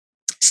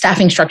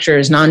staffing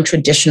structures,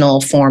 non-traditional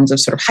forms of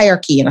sort of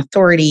hierarchy and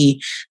authority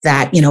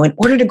that, in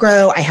order to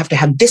grow, I have to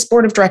have this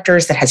board of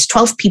directors that has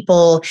 12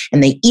 people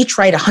and they each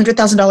write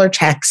 $100,000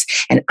 checks.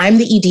 And I'm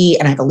the ED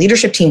and I have a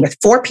leadership team with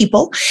 4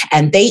 people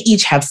and they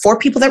each have 4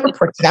 people that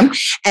report to them.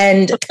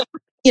 And,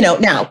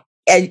 now,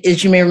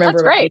 as you may remember.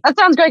 That's great. That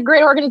sounds great.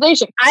 Great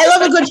organization. I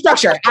love a good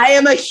structure. I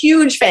am a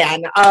huge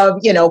fan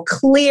of,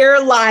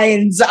 clear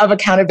lines of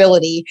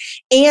accountability.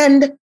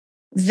 And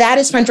that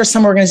is fine for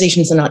some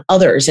organizations and not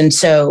others. And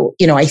so,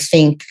 I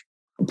think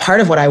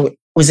part of what I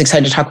was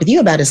excited to talk with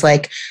you about is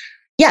like,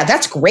 yeah,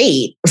 that's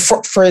great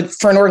for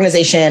an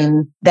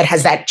organization that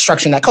has that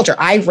structure and that culture.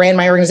 I ran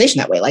my organization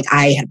that way. Like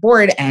I had a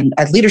board and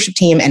a leadership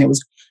team, and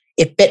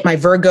it fit my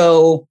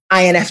Virgo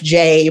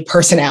INFJ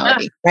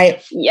personality,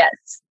 right? Yes.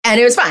 And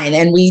it was fine.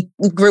 And we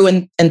grew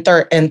and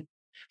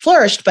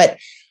flourished. But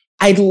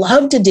I'd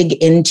love to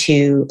dig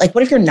into, like,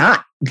 what if you're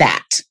not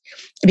that?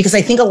 Because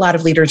I think a lot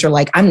of leaders are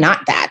like, I'm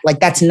not that.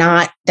 Like, that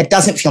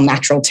doesn't feel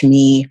natural to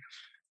me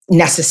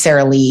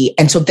necessarily.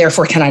 And so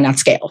therefore, can I not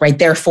scale, right?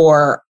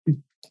 Therefore,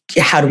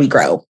 how do we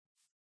grow?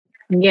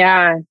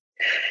 Yeah.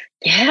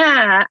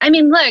 Yeah. I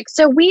mean, look,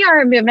 so we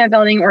are a movement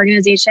building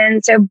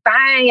organization. So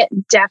by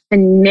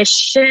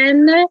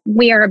definition,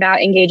 we are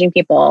about engaging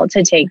people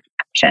to take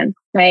action,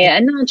 right?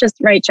 And not just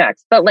write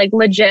checks, but like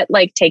legit,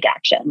 like take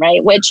action,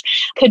 right? Which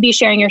could be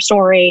sharing your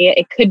story.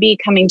 It could be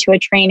coming to a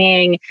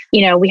training.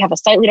 We have a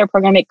site leader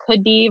program. It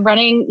could be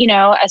running,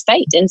 a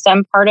site in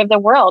some part of the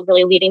world,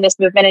 really leading this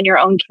movement in your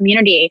own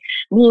community.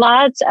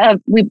 By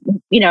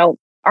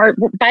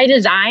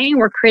design,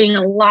 we're creating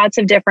lots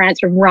of different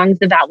sort of rungs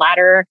of that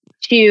ladder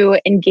to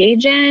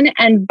engage in.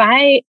 And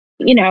by,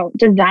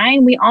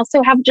 design, we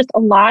also have just a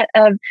lot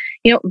of,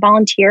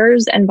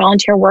 volunteers and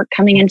volunteer work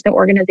coming into the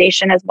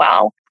organization as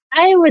well.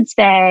 I would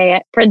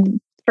say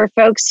for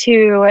folks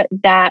who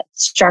that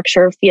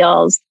structure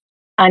feels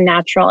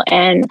unnatural,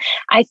 and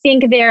I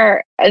think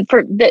they're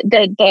for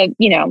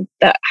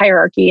the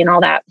hierarchy and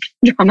all that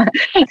drama.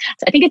 So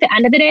I think at the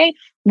end of the day,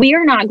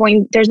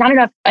 there's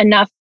not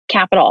enough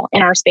capital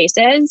in our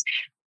spaces,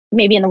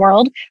 maybe in the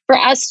world, for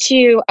us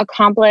to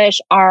accomplish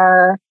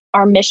our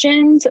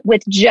missions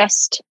with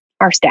just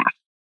our staff,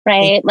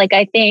 right? Mm-hmm. Like,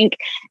 I think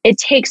it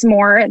takes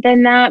more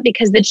than that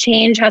because the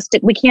change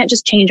we can't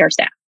just change our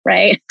staff,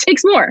 right? It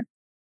takes more.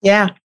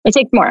 Yeah. It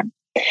takes more.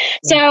 Yeah.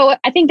 So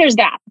I think there's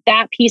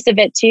that piece of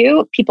it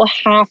too. People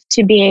have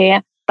to be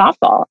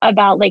thoughtful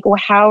about like, well,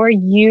 how are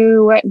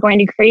you going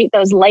to create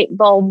those light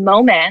bulb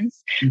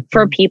moments mm-hmm.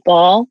 for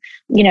people,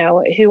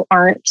 who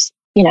aren't,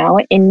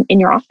 in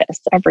your office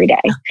every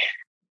day.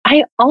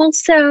 I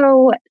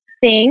also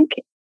think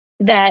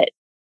that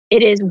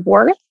it is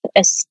worth,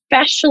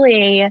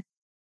 especially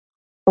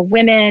for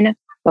women,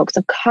 folks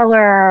of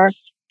color,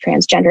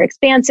 transgender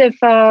expansive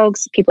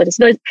folks, people with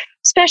disabilities,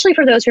 especially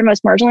for those who are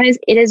most marginalized,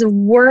 it is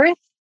worth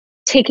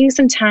taking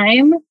some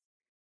time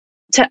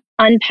to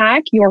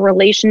unpack your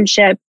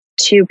relationship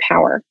to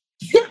power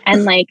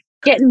and like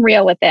getting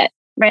real with it,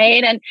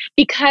 right? And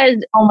because,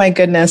 oh my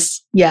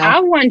goodness, yeah, I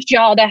want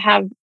y'all to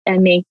have,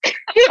 and me,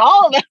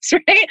 all of us,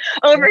 right,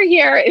 over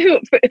here,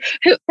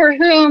 for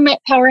whom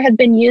power has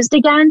been used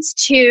against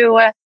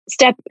to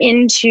step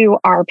into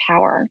our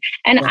power.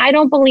 And yeah. I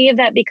don't believe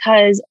that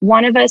because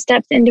one of us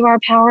steps into our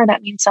power,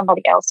 that means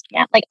somebody else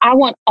can't. Like, I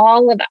want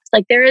all of us.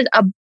 Like, there is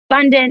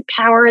abundant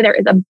power. There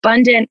is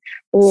abundant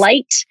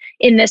light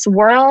in this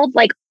world.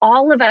 Like,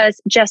 all of us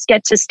just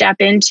get to step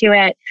into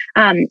it,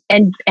 and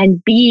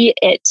be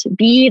it,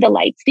 be the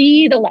light,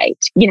 see the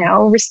light,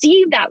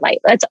 receive that light.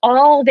 That's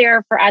all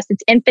there for us.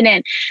 It's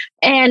infinite.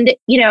 And,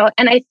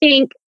 and I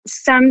think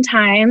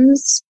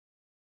sometimes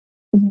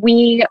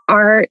we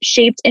are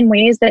shaped in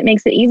ways that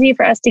makes it easy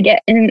for us to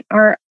get in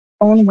our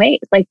own ways.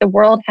 Like, the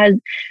world has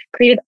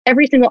created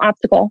every single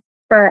obstacle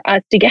for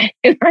us to get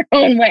in our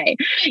own way.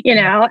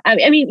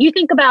 I mean, you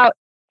think about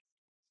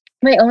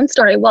my own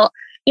story. Well,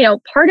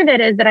 part of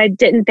it is that I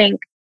didn't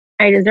think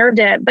I deserved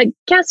it. But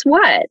guess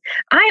what?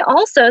 I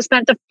also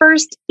spent the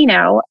first,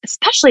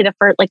 especially the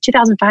first, like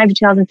 2005 to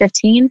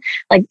 2015,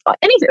 like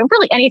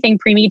anything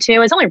pre-Me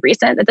Too. It's only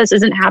recent that this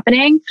isn't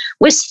happening,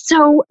 with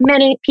so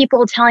many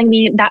people telling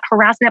me that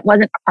harassment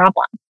wasn't a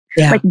problem.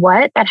 Yeah. Like,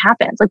 what? That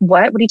happens. Like,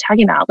 what are you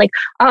talking about? Like,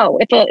 oh,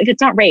 if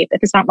it's not rape,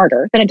 if it's not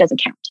murder, then it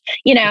doesn't count.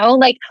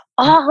 Like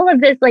all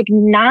of this like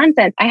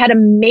nonsense. I had a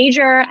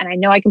major, and I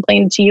know I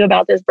complained to you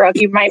about this, Brooke,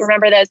 you might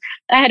remember this.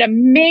 I had a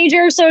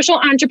major social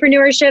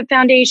entrepreneurship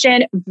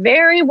foundation,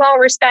 very well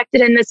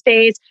respected in the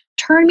space,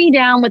 turn me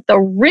down with the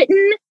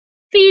written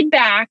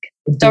feedback,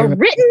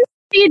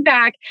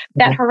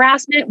 that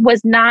harassment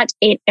was not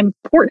an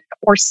important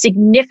or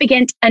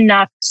significant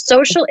enough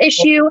social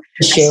issue,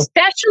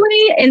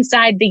 especially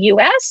inside the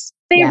US,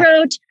 they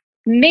wrote,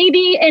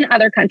 maybe in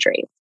other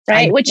countries,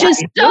 right? Which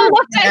is so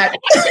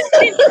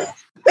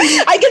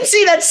I can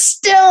see that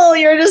still.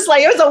 You're just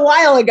like, it was a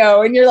while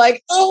ago, and you're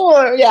like,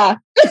 oh, yeah.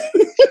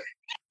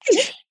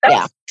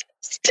 Yeah.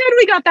 Instead,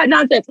 we got that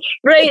nonsense,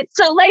 right?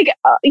 So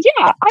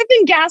I've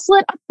been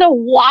gaslit up the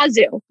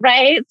wazoo,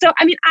 right? So,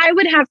 I mean, I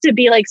would have to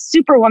be like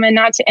Superwoman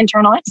not to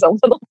internalize a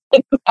little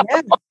bit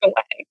along the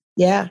way.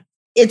 Yeah.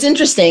 It's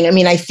interesting. I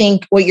mean, I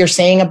think what you're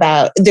saying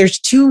about, there's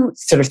two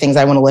sort of things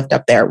I want to lift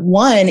up there.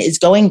 One is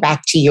going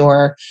back to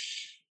your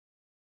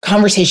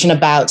conversation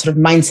about sort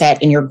of mindset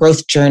and your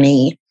growth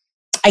journey.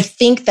 I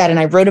think that, and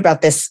I wrote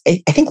about this,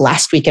 I think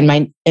last week in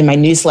my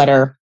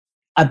newsletter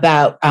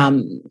about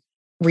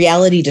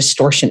reality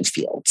distortion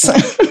fields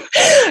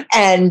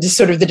and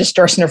sort of the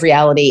distortion of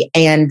reality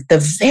and the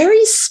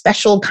very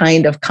special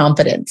kind of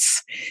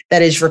confidence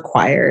that is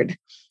required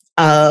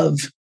of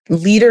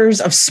leaders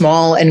of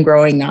small and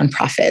growing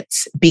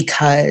nonprofits,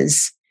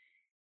 because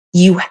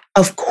you,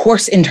 of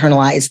course,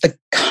 internalize the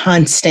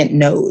constant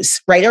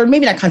no's, right? Or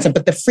maybe not constant,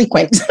 but the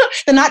frequent,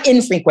 the not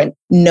infrequent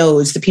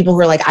no's, the people who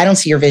are like, I don't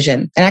see your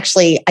vision. And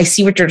actually, I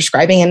see what you're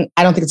describing, and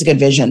I don't think it's a good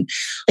vision.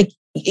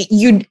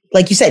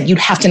 Like you said, you'd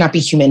have to not be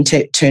human to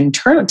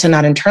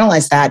not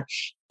internalize that.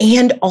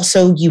 And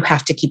also you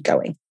have to keep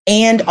going.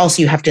 And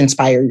also you have to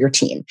inspire your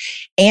team.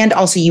 And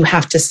also you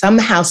have to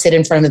somehow sit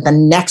in front of the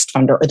next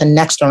funder or the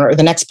next owner or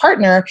the next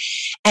partner.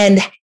 And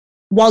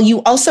while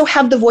you also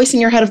have the voice in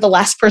your head of the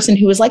last person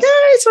who was like,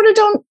 I sort of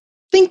don't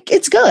think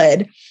it's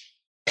good,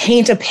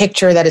 paint a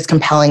picture that is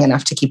compelling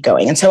enough to keep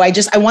going. And so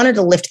I wanted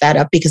to lift that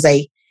up because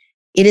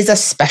it is a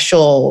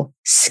special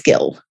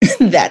skill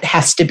that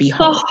has to be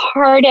honed. The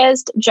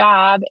hardest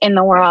job in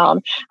the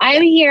world. I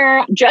am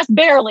here just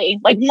barely,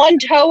 like one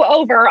toe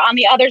over on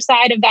the other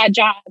side of that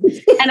job.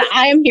 And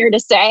I am here to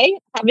say,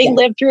 having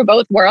lived through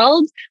both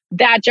worlds,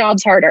 that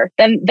job's harder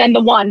than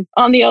the one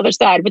on the other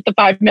side with the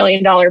 $5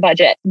 million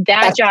budget.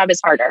 That job is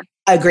harder.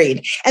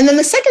 Agreed. And then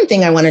the second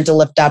thing I wanted to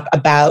lift up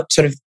about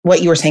sort of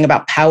what you were saying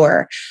about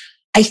power,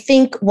 I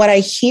think what I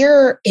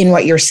hear in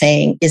what you're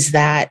saying is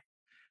that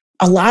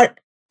a lot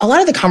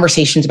of the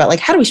conversations about like,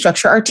 how do we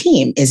structure our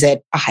team? Is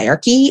it a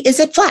hierarchy? Is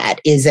it flat?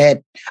 Is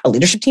it a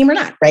leadership team or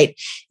not? Right?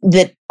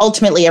 That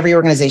ultimately every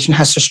organization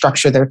has to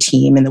structure their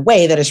team in the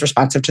way that is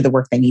responsive to the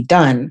work they need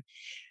done.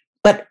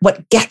 But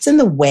what gets in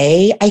the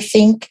way, I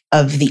think,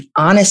 of the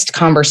honest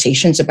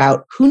conversations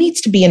about who needs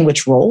to be in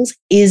which roles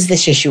is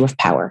this issue of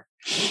power.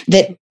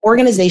 That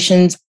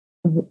organizations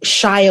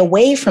shy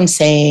away from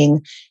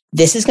saying,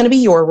 this is going to be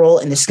your role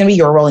and this is going to be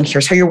your role and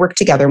here's how you work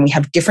together. And we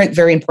have different,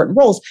 very important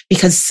roles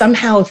because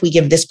somehow if we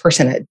give this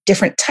person a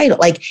different title,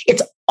 like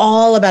it's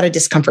all about a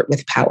discomfort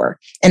with power.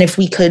 And if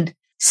we could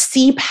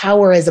see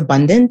power as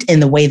abundant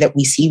in the way that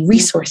we see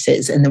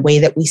resources, in the way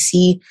that we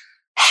see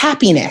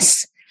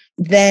happiness,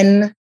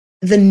 then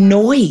the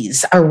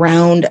noise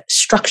around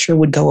structure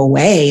would go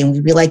away. And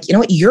we'd be like, you know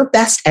what, you're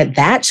best at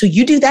that. So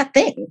you do that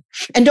thing.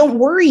 And don't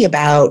worry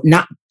about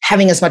not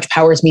having as much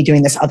power as me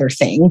doing this other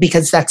thing,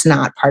 because that's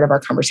not part of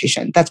our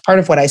conversation. That's part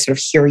of what I sort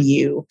of hear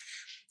you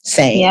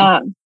saying.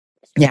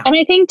 Yeah. And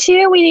I think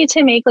too, we need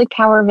to make like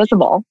power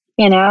visible,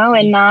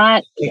 and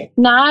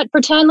not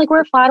pretend like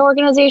we're a flat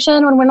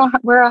organization when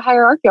we're a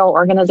hierarchical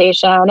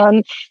organization.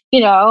 And,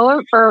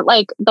 for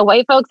like the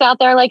white folks out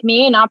there like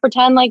me, not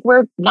pretend like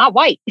we're not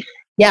white.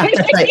 Yeah,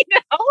 that's right.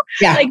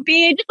 Like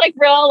be just like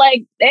real,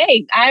 like,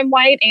 hey, I'm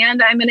white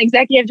and I'm an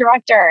executive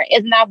director.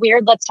 Isn't that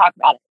weird? Let's talk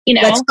about it.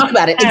 Let's talk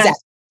about it. Exactly.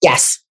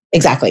 Yes,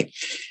 exactly.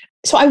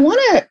 So I want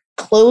to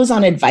close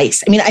on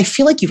advice. I mean, I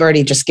feel like you've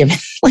already just given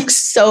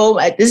this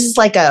is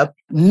like a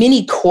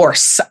mini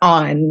course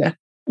on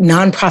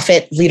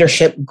nonprofit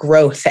leadership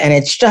growth. And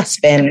it's just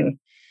been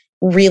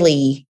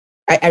really,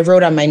 I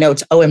wrote on my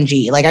notes,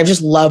 OMG, like I've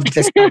just loved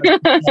this.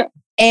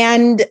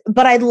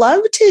 But I'd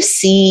love to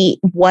see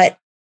what,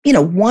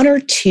 one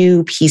or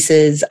two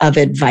pieces of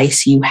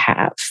advice you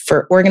have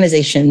for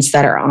organizations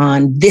that are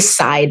on this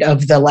side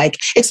of the like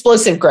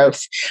explosive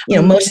growth.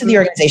 Most of the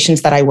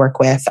organizations that I work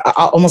with,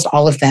 almost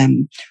all of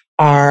them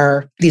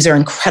these are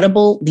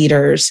incredible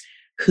leaders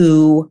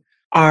who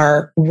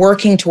are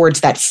working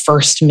towards that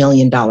first $1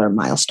 million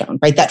milestone,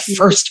 right? That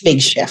first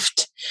big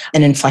shift,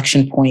 an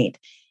inflection point.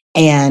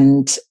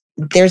 And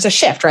there's a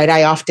shift, right?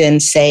 I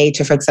often say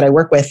to folks that I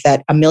work with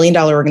that $1 million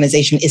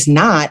organization is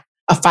not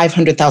a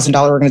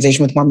 $500,000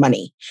 organization with more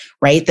money,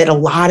 right? That a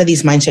lot of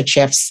these mindset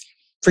shifts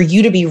for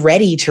you to be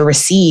ready to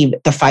receive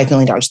the $5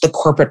 million, the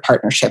corporate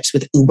partnerships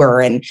with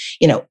Uber. And,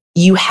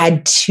 you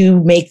had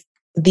to make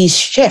these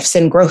shifts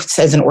and growths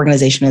as an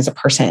organization, as a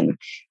person.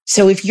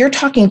 So if you're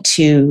talking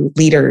to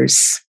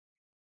leaders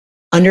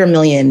under $1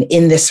 million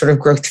in this sort of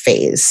growth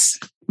phase,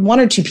 1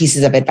 or 2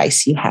 pieces of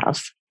advice you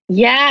have?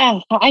 Yeah.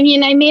 I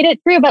made it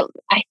through, but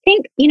I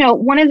think,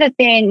 one of the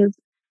things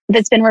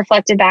that's been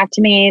reflected back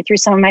to me through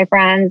some of my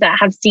friends that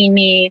have seen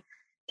me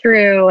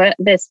through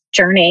this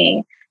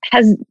journey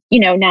has,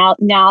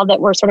 now that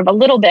we're sort of a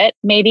little bit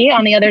maybe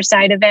on the other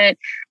side of it,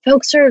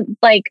 folks are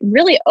like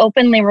really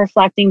openly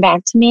reflecting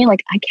back to me,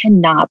 like, I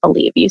cannot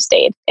believe you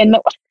stayed in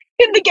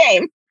the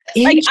game.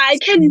 Like, I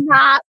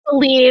cannot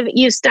believe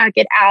you stuck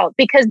it out,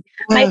 because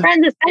my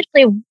friends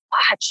especially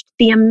watched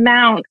the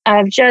amount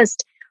of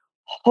just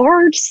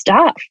hard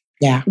stuff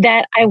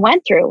that I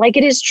went through. Like,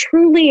 it is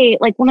truly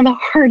like one of the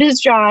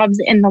hardest jobs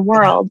in the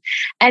world.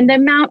 And the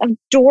amount of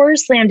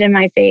doors slammed in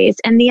my face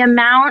and the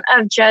amount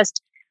of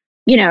just,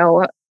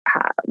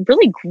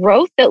 really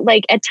growth that,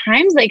 like, at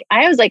times, like,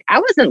 I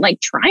wasn't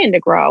like trying to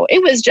grow.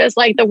 It was just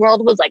like the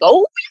world was like,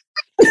 oh,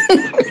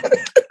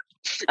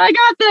 I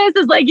got this.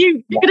 It's like,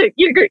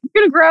 you're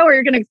gonna grow or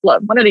you're gonna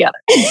explode, one or the other.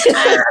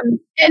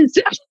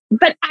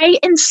 But I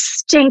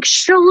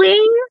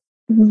instinctually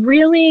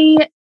really,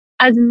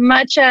 as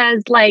much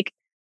as like,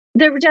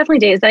 there were definitely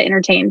days that I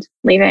entertained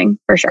leaving,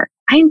 for sure.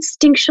 I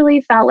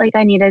instinctually felt like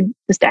I needed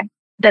to stay,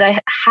 that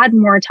I had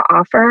more to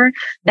offer,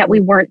 that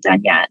we weren't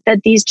done yet,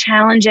 that these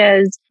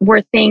challenges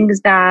were things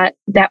that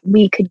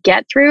we could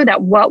get through,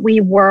 that what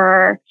we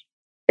were,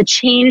 the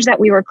change that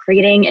we were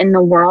creating in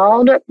the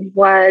world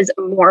was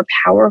more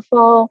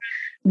powerful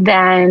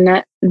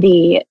than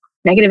the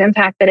negative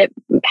impact that it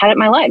had at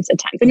my lives at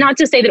times. And not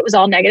to say that it was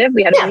all negative.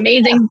 We had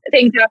amazing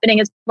things happening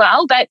as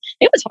well, but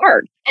it was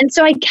hard. And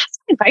so I guess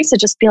my advice would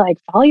just be like,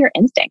 follow your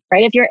instinct,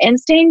 right? If your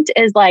instinct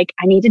is like,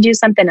 I need to do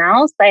something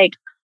else, like,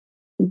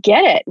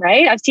 get it,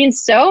 right? I've seen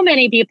so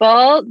many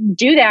people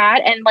do that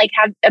and like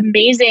have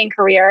amazing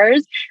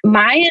careers.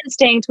 My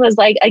instinct was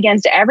like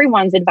against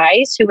everyone's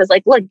advice, who was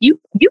like, look, you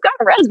got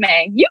a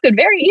resume. You could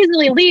very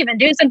easily leave and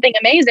do something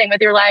amazing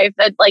with your life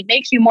that like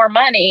makes you more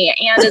money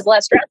and is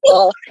less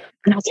stressful.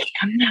 And I was like,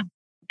 no,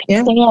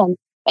 stay in.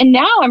 And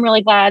now I'm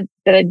really glad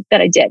that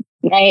I did,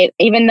 right?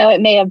 Even though it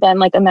may have been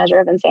like a measure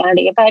of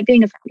insanity, but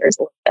being a founder is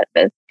a little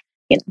bit,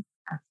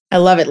 I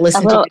love it.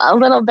 Listen, a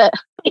little bit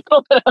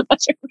of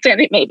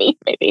insanity, maybe.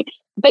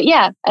 But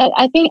yeah,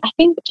 I think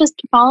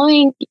just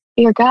following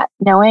your gut,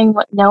 knowing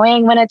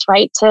when it's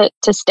right to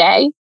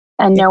stay,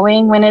 and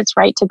knowing when it's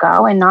right to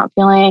go, and not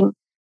feeling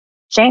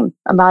shame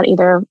about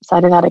either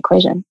side of that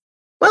equation.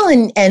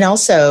 Well, and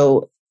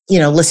also,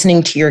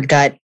 listening to your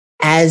gut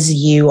as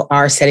you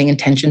are setting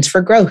intentions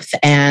for growth.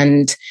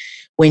 And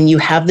when you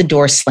have the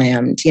door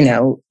slammed,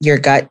 your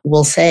gut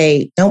will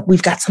say, no,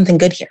 we've got something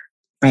good here,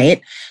 right?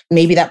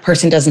 Maybe that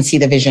person doesn't see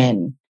the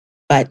vision,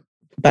 but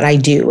I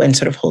do, and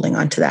sort of holding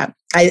on to that.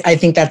 I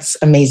think that's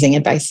amazing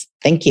advice.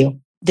 Thank you.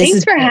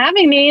 Thanks for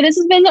having me. This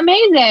has been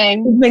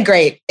amazing. It's been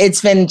great.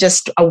 It's been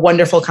just a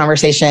wonderful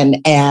conversation.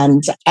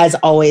 And as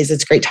always,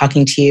 it's great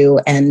talking to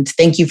you. And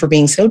thank you for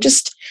being so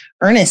just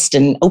earnest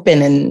and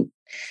open and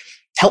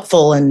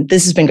helpful. And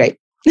this has been great.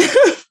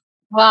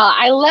 Well,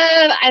 I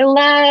love,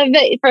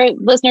 for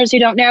listeners who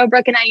don't know,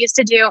 Brooke and I used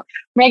to do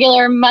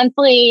regular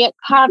monthly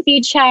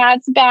coffee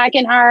chats back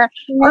in our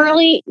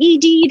early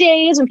ED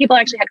days, when people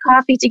actually had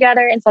coffee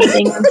together instead of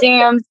being on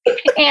Zooms,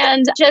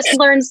 and just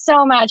learned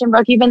so much. And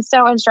Brooke, you've been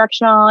so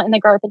instructional in the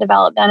growth and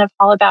development of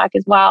Hollaback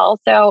as well.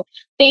 So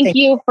thank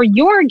you for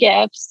your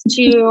gifts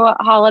to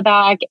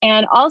Hollaback.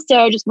 And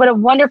also just what a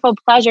wonderful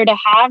pleasure to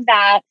have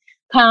that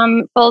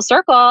come full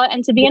circle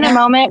and to be in a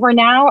moment where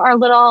now our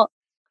little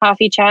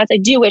coffee chats, I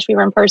do wish we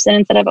were in person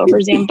instead of over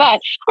Zoom,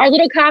 but our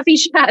little coffee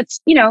chats,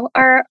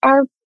 are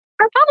public.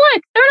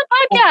 They're in a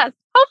podcast.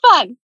 How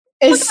fun.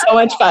 It's so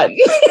much fun.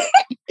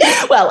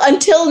 Well,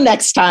 until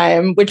next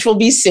time, which will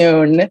be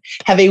soon,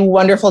 have a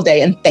wonderful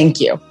day, and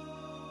thank you.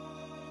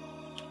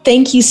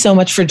 Thank you so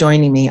much for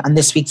joining me on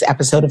this week's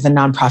episode of the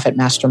Nonprofit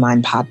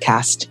Mastermind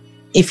podcast.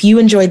 If you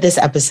enjoyed this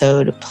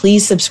episode,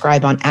 please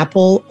subscribe on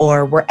Apple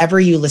or wherever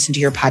you listen to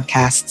your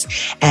podcasts,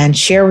 and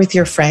share with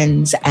your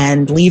friends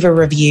and leave a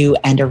review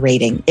and a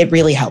rating. It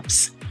really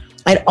helps.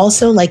 I'd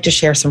also like to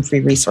share some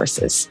free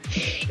resources.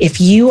 If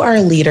you are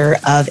a leader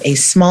of a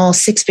small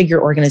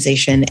 6-figure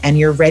organization and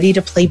you're ready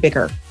to play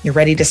bigger, you're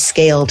ready to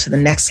scale to the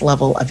next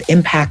level of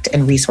impact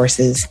and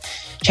resources,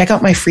 check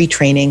out my free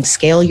training,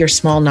 Scale Your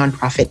Small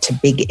Nonprofit to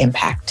Big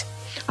Impact.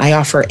 I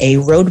offer a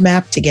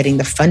roadmap to getting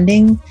the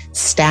funding,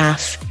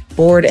 staff,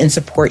 board, and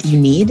support you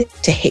need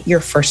to hit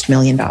your first $1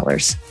 million.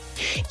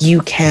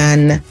 You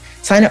can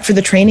sign up for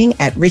the training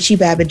at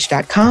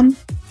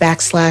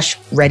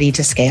richiebabbage.com/ready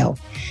to scale.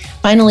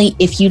 Finally,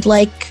 if you'd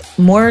like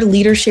more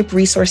leadership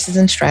resources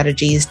and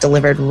strategies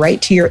delivered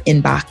right to your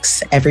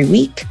inbox every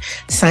week,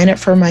 sign up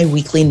for my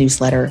weekly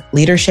newsletter,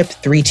 Leadership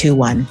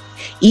 321.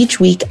 Each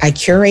week, I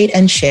curate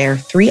and share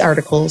 3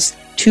 articles,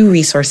 2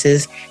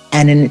 resources,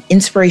 and an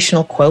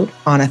inspirational quote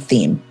on a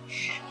theme.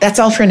 That's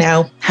all for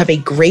now. Have a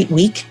great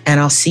week, and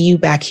I'll see you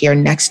back here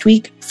next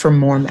week for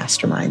more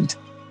Mastermind.